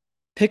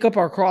pick up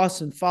our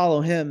cross and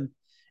follow him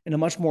in a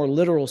much more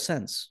literal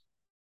sense,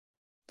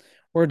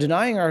 where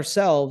denying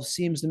ourselves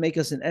seems to make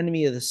us an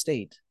enemy of the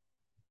state.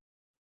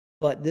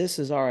 But this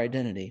is our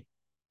identity.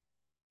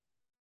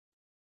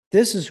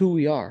 This is who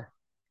we are.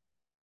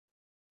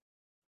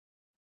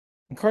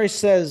 And Christ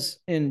says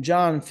in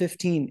John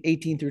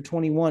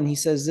 15:18-21, he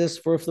says this,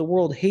 for if the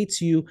world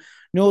hates you,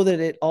 know that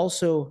it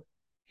also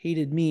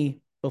hated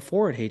me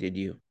before it hated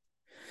you.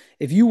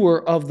 If you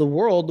were of the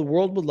world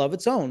would love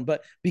its own.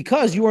 But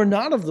because you are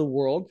not of the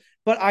world,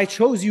 but I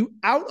chose you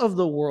out of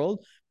the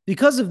world,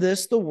 because of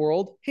this, the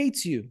world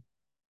hates you.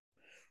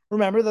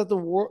 Remember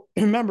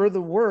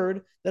the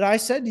word that I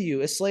said to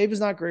you, a slave is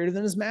not greater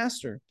than his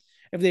master.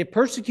 If they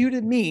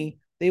persecuted me,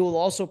 they will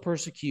also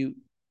persecute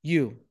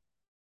you.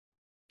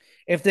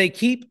 If they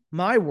keep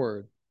my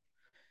word,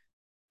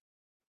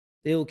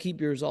 they will keep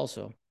yours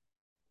also.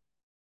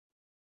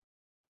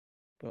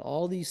 But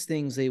all these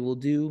things they will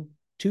do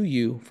to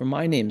you for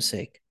my name's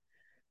sake,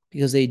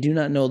 because they do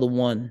not know the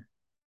one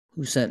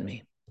who sent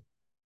me.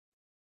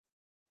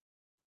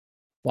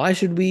 Why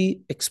should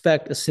we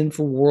expect a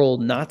sinful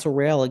world not to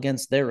rail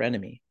against their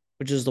enemy,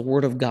 which is the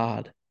word of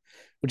God,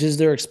 which is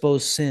their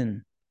exposed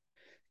sin,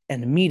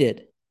 and meet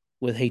it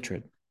with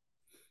hatred?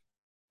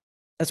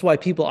 That's why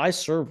people I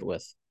served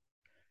with,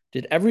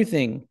 did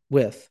everything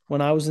with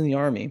when I was in the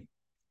army,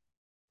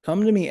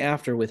 come to me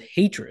after with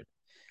hatred.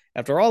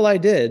 After all I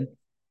did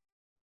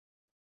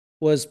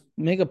was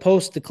make a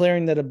post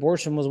declaring that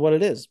abortion was what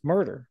it is,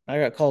 murder. I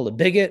got called a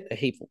bigot, a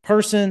hateful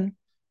person.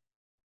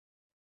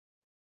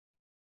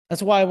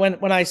 That's why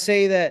when I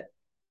say that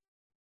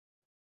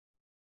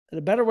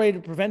a better way to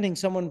preventing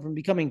someone from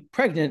becoming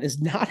pregnant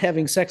is not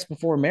having sex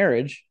before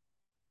marriage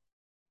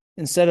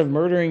instead of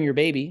murdering your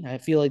baby. I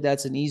feel like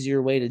that's an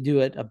easier way to do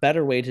it, a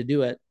better way to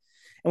do it.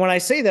 And when I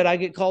say that, I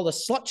get called a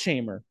slut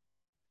shamer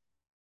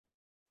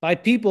by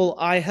people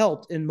I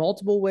helped in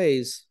multiple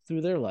ways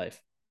through their life.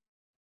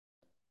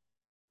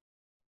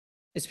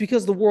 It's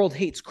because the world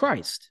hates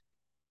Christ.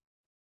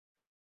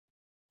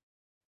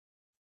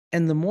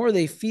 And the more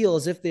they feel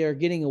as if they are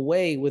getting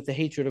away with the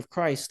hatred of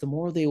Christ, the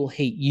more they will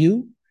hate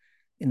you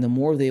and the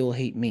more they will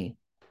hate me.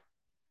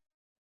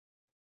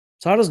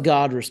 So how does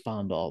God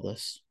respond to all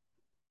this?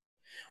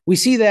 We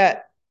see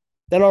that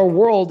our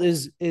world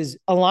is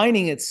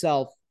aligning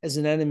itself as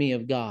an enemy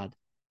of God.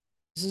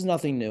 This is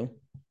nothing new.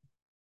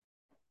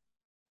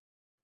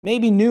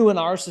 Maybe new in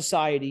our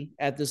society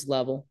at this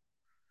level,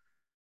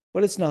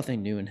 but it's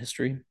nothing new in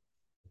history.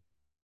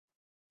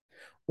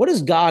 What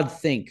does God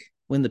think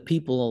when the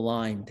people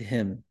align to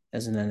him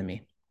as an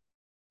enemy?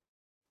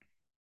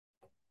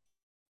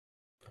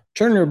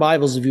 Turn your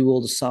Bibles, if you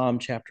will, to Psalm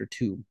chapter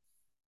 2.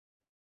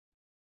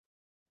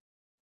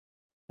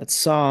 That's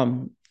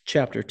Psalm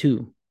chapter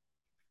 2.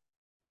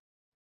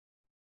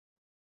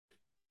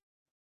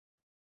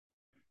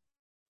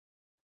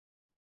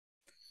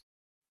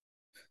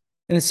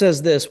 And it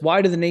says this: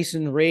 Why do the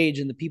nations rage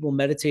and the people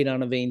meditate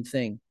on a vain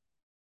thing?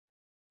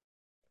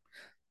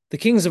 The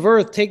kings of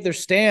earth take their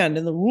stand,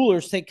 and the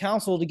rulers take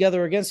counsel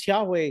together against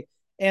Yahweh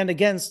and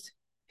against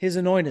his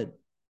anointed,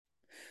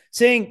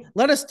 saying,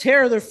 Let us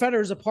tear their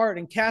fetters apart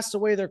and cast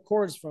away their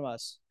cords from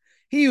us.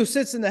 He who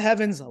sits in the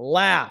heavens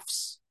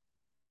laughs.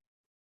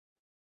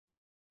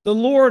 The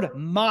Lord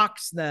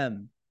mocks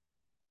them.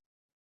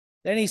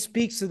 Then he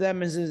speaks to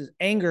them in his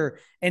anger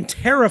and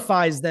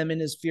terrifies them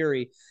in his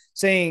fury,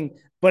 saying,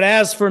 But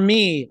as for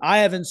me, I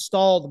have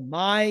installed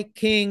my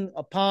king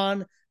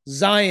upon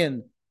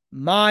Zion,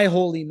 my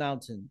holy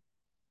mountain.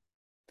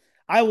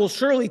 I will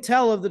surely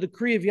tell of the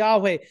decree of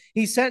Yahweh.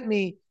 He said to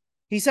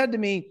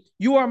me,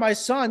 You are my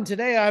son.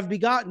 Today I have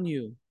begotten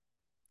you.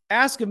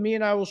 Ask of me,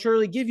 and I will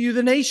surely give you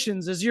the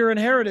nations as your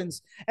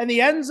inheritance, and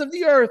the ends of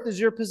the earth as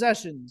your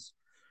possessions.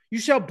 You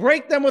shall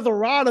break them with a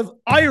rod of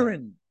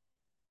iron.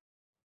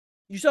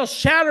 You shall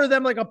shatter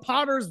them like a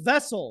potter's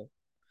vessel.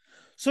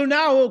 So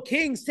now, O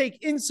kings,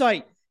 take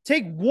insight.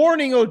 Take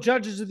warning, O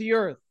judges of the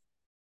earth.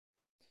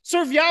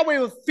 Serve Yahweh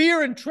with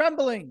fear and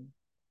trembling.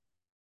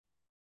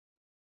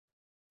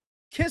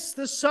 Kiss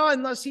the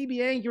Son, lest he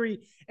be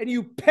angry, and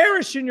you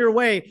perish in your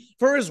way,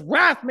 for his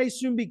wrath may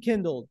soon be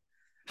kindled.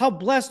 How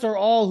blessed are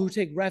all who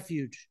take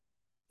refuge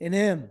in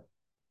him.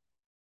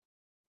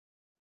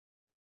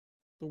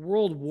 The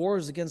world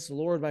wars against the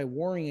Lord by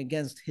warring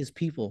against his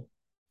people.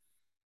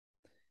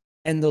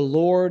 And the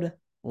Lord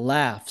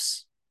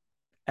laughs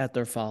at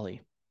their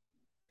folly.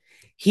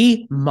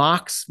 He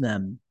mocks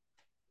them.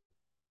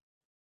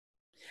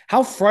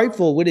 How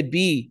frightful would it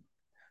be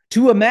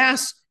to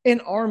amass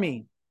an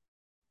army,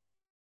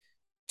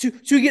 to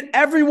get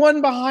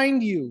everyone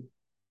behind you,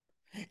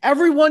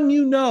 everyone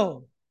you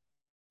know,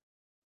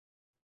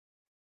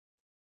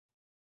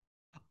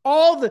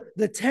 all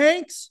the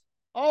tanks,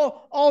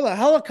 all the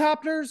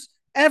helicopters,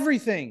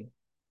 everything.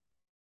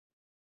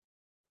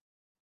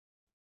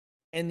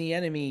 And the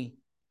enemy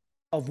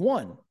of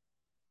one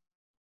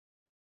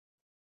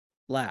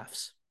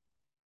laughs.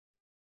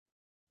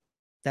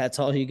 That's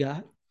all you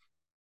got?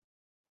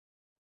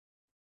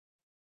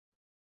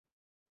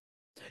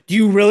 Do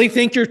you really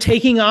think you're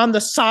taking on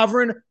the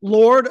sovereign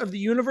Lord of the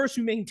universe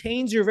who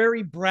maintains your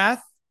very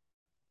breath?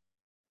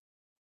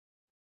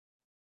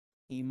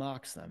 He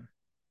mocks them.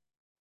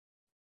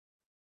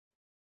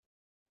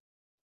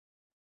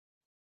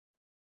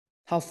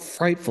 How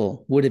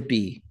frightful would it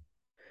be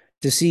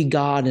to see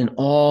God in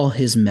all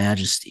his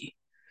majesty,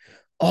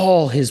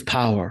 all his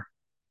power,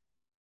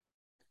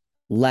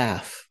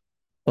 laugh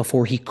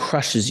before he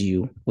crushes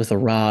you with a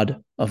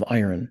rod of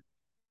iron?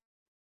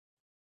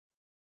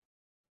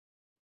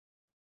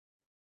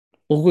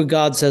 Look what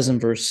God says in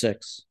verse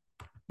 6.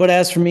 But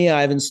as for me,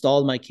 I have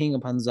installed my king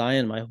upon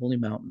Zion, my holy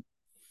mountain.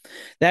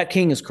 That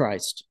king is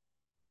Christ,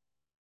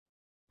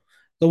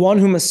 the one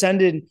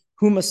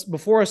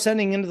before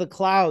ascending into the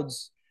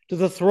clouds to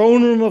the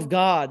throne room of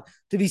God,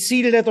 to be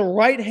seated at the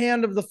right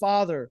hand of the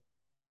Father.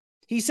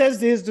 He says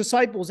to his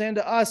disciples and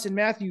to us in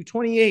Matthew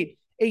 28,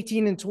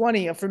 18 and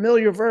 20, a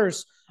familiar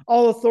verse,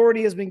 All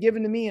authority has been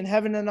given to me in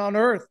heaven and on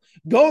earth.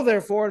 Go,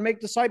 therefore, and make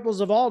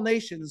disciples of all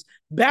nations,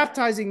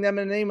 baptizing them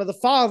in the name of the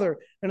Father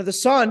and of the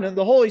Son and of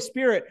the Holy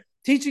Spirit,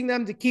 teaching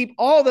them to keep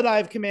all that I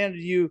have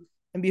commanded you.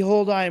 And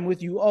behold, I am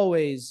with you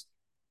always,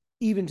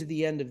 even to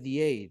the end of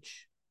the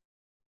age.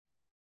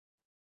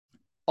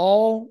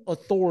 All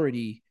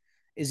authority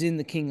is in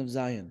the King of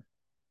Zion.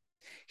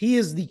 He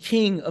is the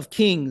King of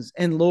kings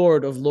and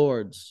Lord of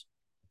lords.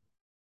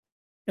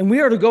 And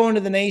we are to go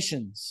into the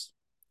nations.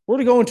 We're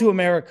to go into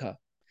America,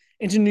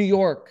 into New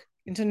York,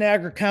 into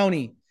Niagara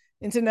County,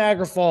 into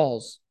Niagara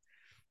Falls,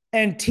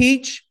 and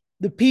teach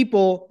the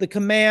people the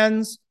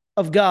commands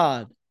of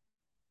God.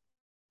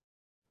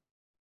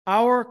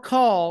 Our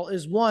call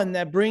is one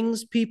that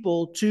brings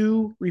people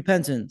to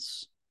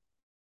repentance.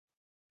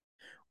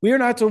 We are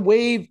not to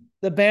wave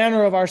the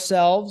banner of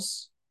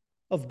ourselves,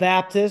 of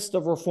Baptist,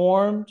 of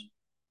Reformed.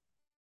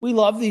 We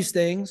love these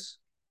things.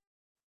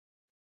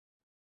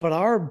 But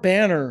our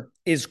banner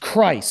is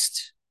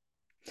Christ,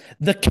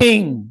 the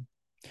King.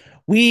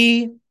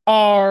 We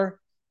are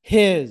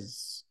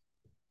his.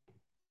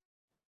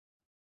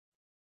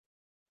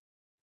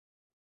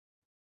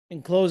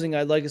 In closing,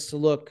 I'd like us to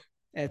look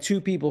at two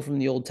people from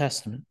the Old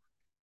Testament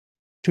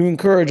to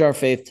encourage our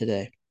faith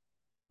today.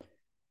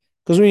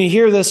 Because when you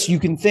hear this, you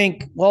can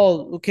think,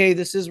 well, okay,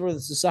 this is where the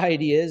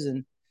society is,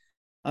 and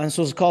I'm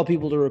supposed to call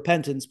people to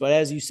repentance, but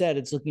as you said,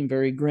 it's looking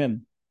very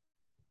grim.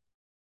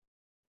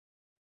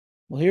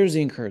 Well, here's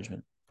the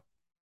encouragement.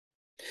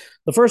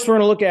 The first we're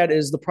going to look at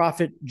is the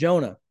prophet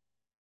Jonah.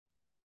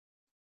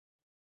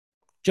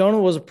 Jonah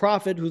was a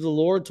prophet who the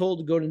Lord told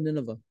to go to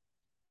Nineveh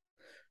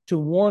to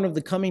warn of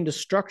the coming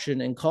destruction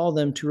and call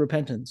them to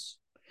repentance.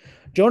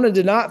 Jonah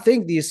did not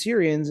think the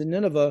Assyrians in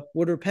Nineveh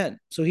would repent,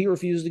 so he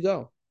refused to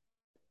go.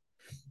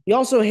 He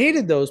also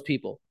hated those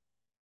people.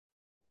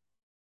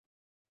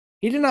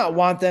 He did not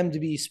want them to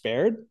be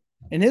spared.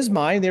 In his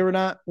mind, they were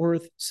not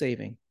worth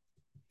saving.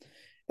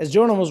 As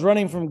Jonah was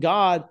running from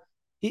God,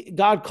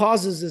 God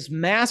causes this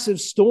massive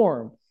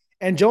storm,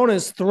 and Jonah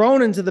is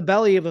thrown into the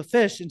belly of a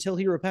fish until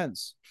he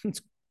repents.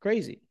 It's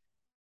crazy.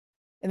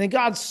 And then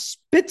God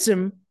spits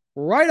him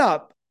right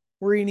up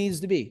where he needs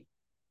to be.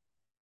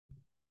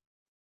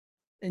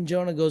 And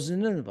Jonah goes to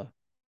Nineveh.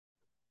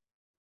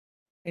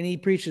 And he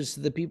preaches to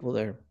the people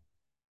there.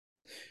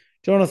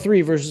 Jonah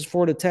 3, verses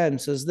 4 to 10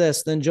 says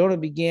this: Then Jonah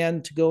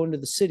began to go into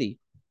the city,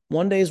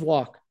 one day's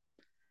walk.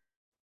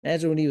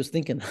 Imagine what he was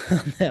thinking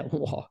on that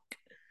walk.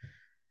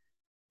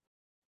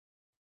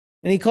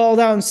 And he called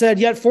out and said,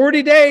 Yet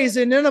 40 days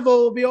and Nineveh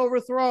will be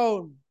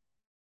overthrown.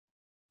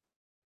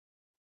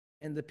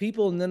 And the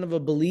people in Nineveh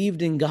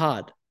believed in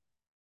God.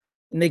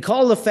 And they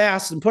called a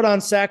fast and put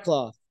on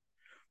sackcloth,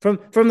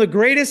 from the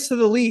greatest to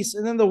the least.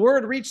 And then the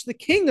word reached the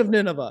king of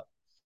Nineveh.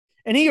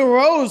 And he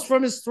arose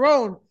from his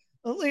throne,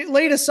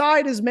 laid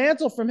aside his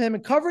mantle from him,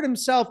 and covered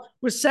himself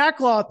with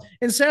sackcloth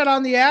and sat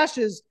on the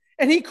ashes.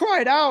 And he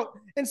cried out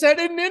and said,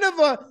 In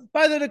Nineveh,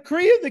 by the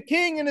decree of the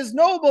king and his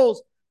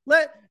nobles,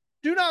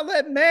 do not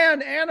let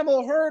man,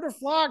 animal, herd, or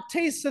flock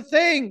taste the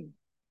thing.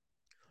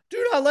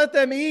 Do not let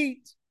them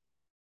eat.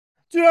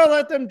 Do not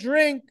let them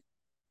drink.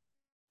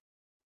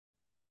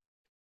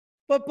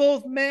 But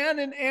both man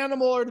and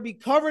animal are to be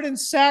covered in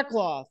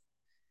sackcloth.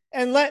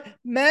 And let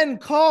men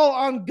call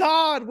on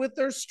God with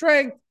their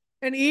strength,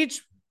 and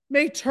each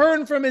may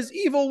turn from his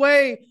evil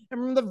way and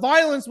from the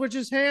violence which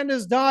his hand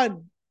has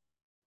done.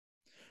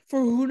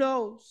 For who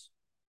knows?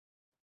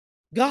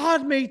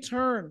 God may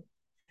turn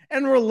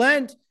and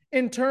relent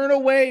and turn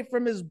away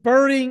from his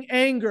burning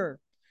anger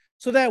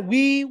so that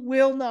we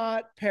will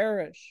not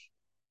perish.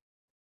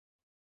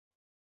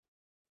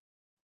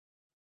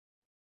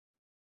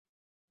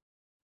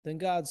 Then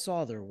God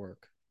saw their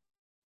work,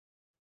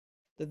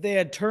 that they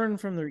had turned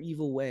from their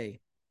evil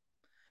way.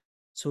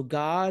 So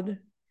God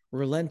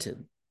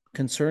relented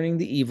concerning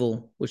the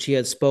evil which he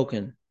had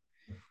spoken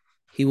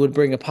he would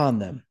bring upon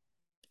them.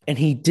 And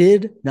he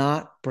did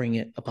not bring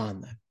it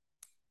upon them.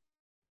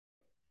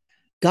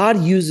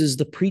 God uses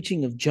the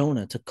preaching of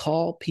Jonah to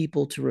call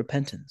people to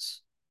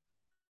repentance.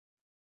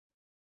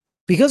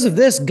 Because of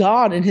this,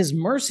 God in his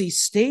mercy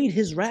stayed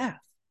his wrath.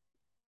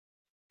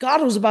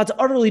 God was about to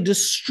utterly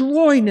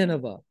destroy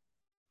Nineveh.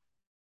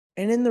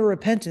 And in the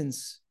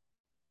repentance,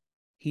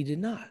 he did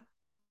not.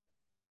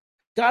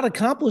 God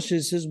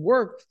accomplishes his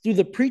work through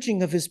the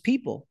preaching of his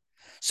people.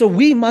 So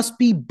we must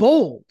be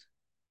bold.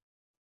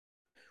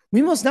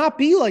 We must not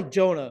be like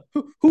Jonah,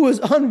 who was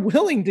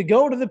unwilling to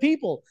go to the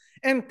people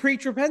and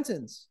preach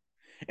repentance.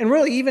 And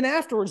really, even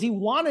afterwards, he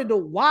wanted to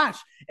watch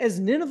as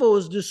Nineveh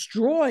was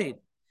destroyed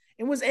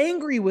and was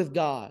angry with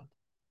God.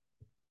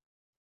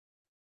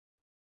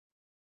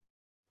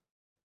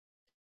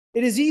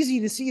 It is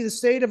easy to see the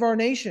state of our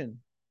nation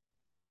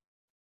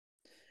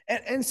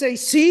and say,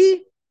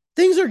 see,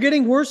 things are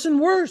getting worse and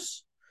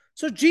worse.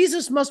 So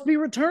Jesus must be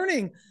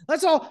returning.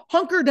 Let's all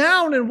hunker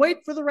down and wait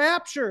for the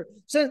rapture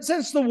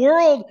since the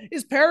world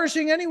is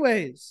perishing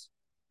anyways.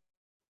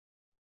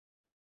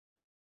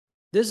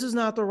 This is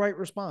not the right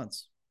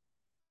response.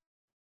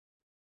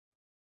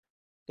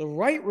 The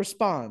right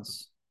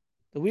response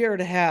that we are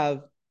to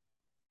have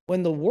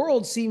when the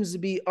world seems to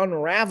be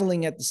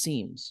unraveling at the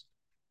seams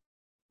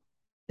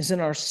is in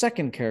our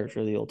second character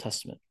of the Old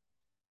Testament,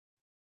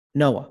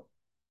 Noah.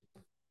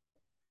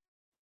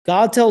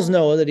 God tells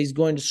Noah that he's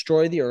going to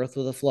destroy the earth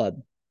with a flood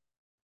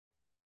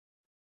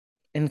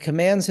and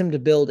commands him to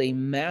build a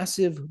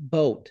massive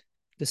boat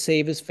to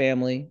save his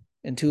family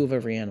and two of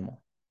every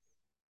animal.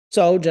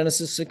 So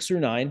Genesis 6 through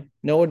 9,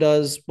 Noah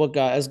does what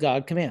God, as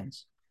God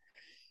commands.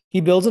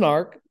 He builds an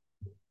ark.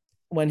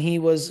 When he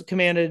was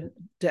commanded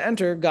to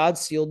enter, God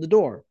sealed the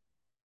door,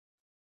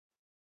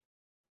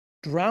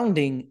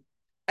 drowning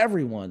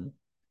everyone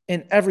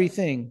and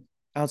everything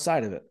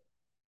outside of it.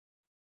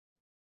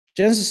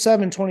 Genesis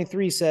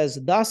 7:23 says,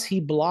 Thus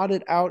he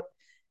blotted out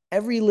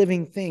every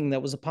living thing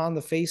that was upon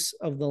the face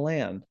of the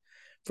land,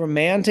 from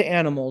man to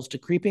animals to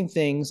creeping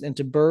things and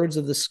to birds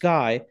of the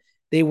sky.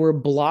 They were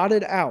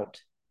blotted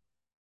out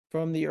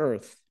from the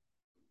earth,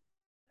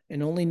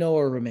 and only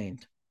Noah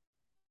remained,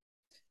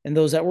 and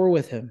those that were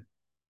with him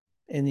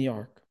in the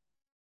ark.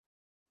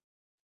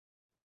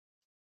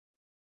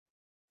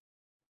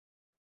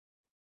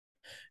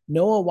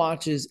 Noah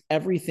watches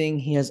everything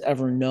he has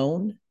ever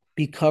known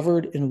be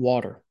covered in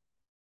water.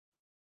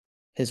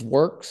 His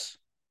works,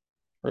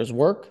 or his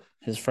work,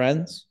 his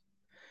friends,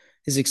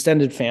 his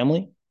extended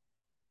family,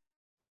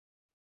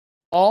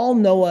 all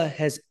Noah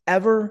has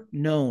ever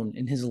known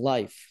in his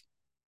life,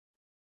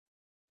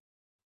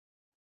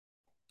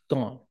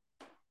 gone.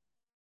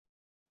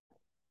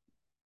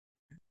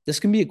 This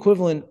can be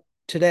equivalent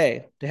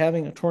today to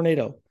having a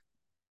tornado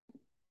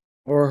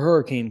or a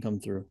hurricane come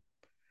through.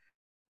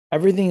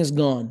 Everything is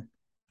gone.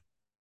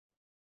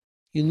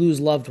 You lose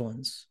loved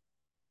ones.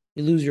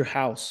 You lose your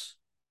house.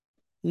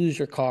 You lose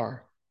your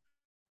car.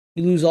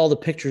 You lose all the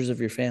pictures of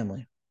your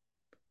family.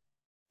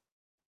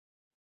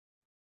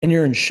 And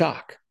you're in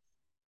shock.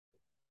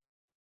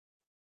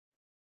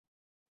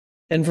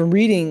 And from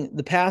reading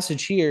the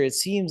passage here, it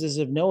seems as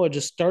if Noah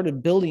just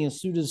started building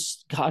as soon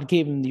as God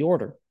gave him the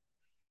order.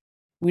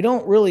 We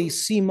don't really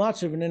see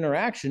much of an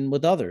interaction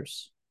with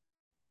others.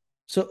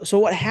 So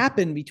what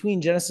happened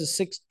between Genesis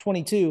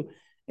 6:22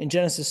 and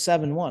Genesis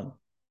 7:1?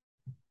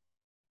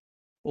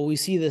 Well, we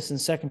see this in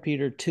 2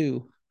 Peter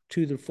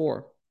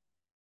 2:2-4.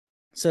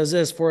 It says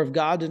this, "For if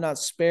God did not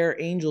spare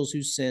angels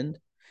who sinned,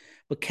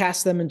 but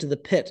cast them into the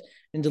pit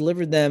and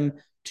delivered them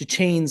to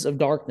chains of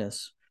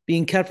darkness,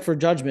 being kept for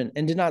judgment,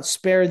 and did not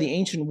spare the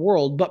ancient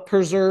world, but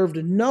preserved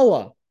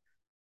Noah."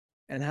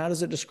 And how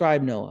does it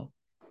describe Noah?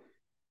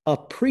 A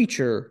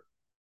preacher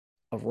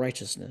of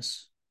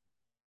righteousness,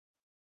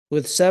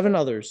 with 7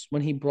 others,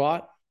 when he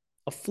brought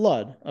a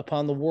flood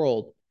upon the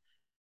world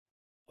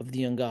of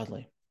the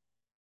ungodly.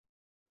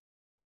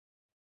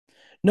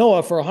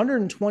 Noah, for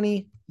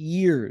 120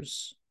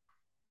 years,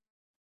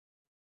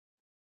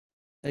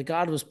 that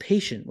God was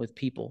patient with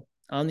people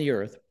on the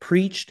earth,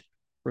 preached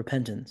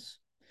repentance.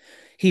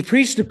 He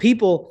preached to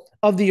people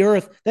of the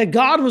earth that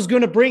God was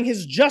going to bring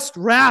his just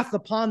wrath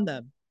upon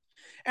them.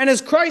 And as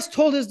Christ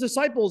told his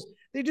disciples,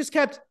 they just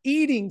kept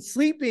eating,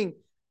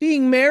 sleeping,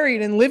 being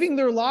married, and living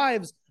their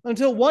lives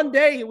until one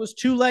day it was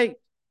too late.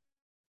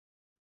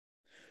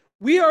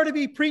 We are to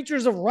be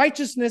preachers of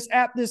righteousness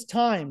at this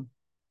time.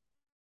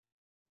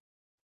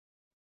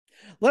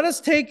 Let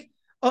us take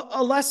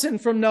a lesson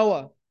from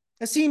Noah.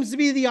 It seems to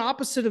be the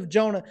opposite of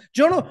Jonah.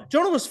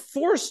 Jonah was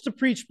forced to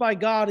preach by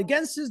God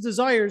against his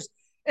desires,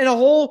 and a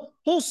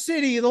whole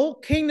city, the whole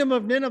kingdom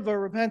of Nineveh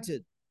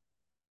repented.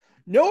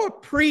 Noah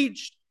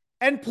preached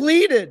and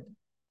pleaded,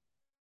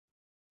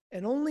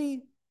 and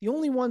the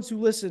only ones who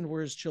listened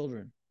were his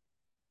children.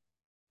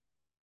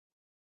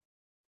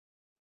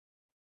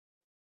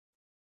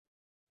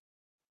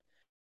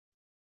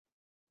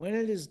 When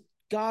it is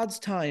God's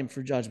time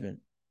for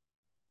judgment,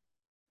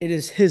 it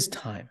is his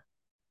time.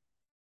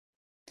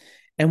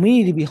 And we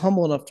need to be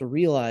humble enough to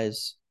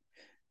realize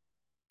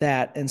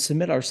that and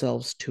submit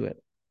ourselves to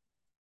it.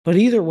 But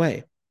either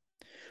way,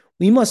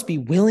 we must be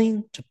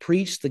willing to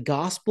preach the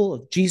gospel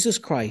of Jesus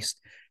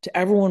Christ to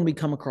everyone we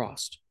come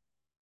across,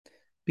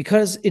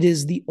 because it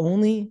is the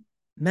only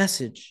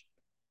message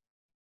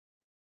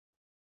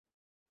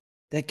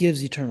that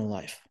gives eternal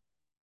life.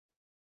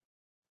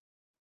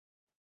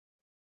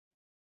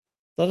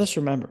 Let us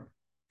remember,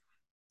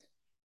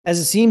 as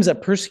it seems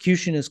that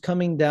persecution is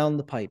coming down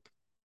the pipe,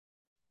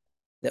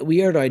 that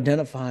we are to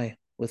identify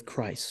with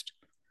Christ.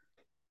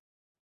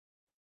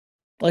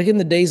 Like in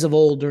the days of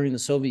old during the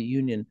Soviet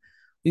Union,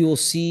 we will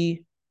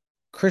see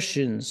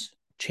Christians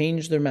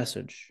change their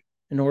message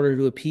in order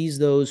to appease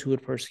those who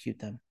would persecute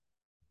them.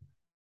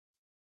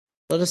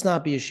 Let us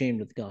not be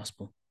ashamed of the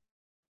gospel,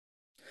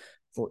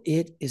 for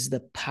it is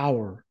the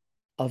power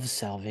of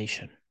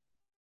salvation.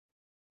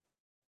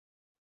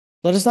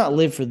 Let us not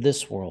live for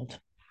this world.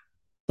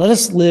 Let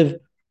us live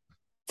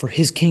for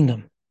his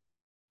kingdom.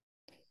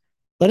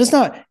 Let us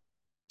not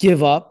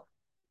give up.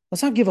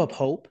 Let's not give up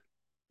hope.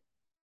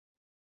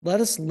 Let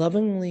us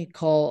lovingly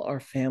call our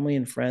family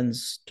and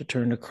friends to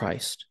turn to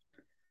Christ.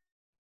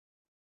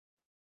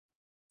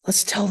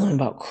 Let's tell them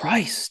about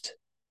Christ.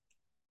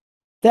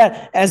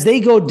 That as they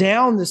go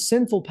down the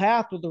sinful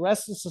path with the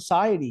rest of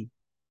society,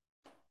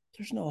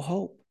 there's no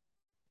hope.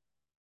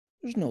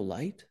 There's no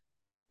light.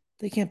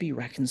 They can't be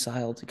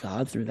reconciled to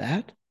God through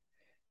that.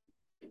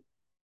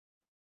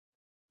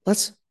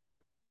 Let's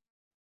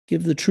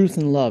give the truth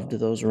and love to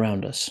those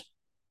around us.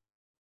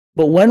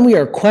 But when we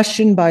are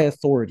questioned by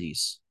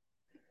authorities,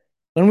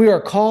 when we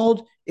are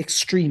called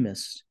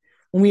extremists,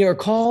 when we are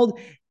called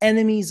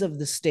enemies of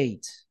the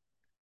state,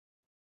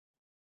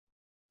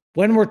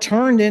 when we're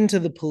turned into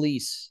the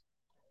police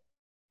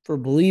for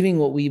believing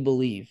what we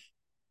believe,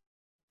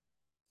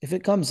 if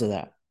it comes to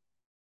that,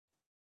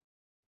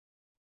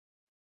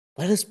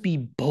 let us be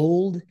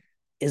bold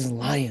as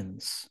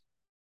lions,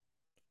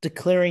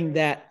 declaring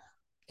that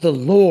the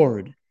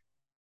Lord,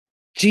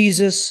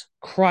 Jesus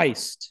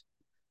Christ,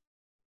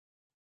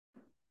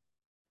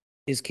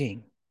 is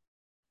King.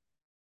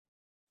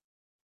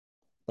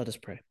 Let us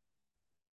pray.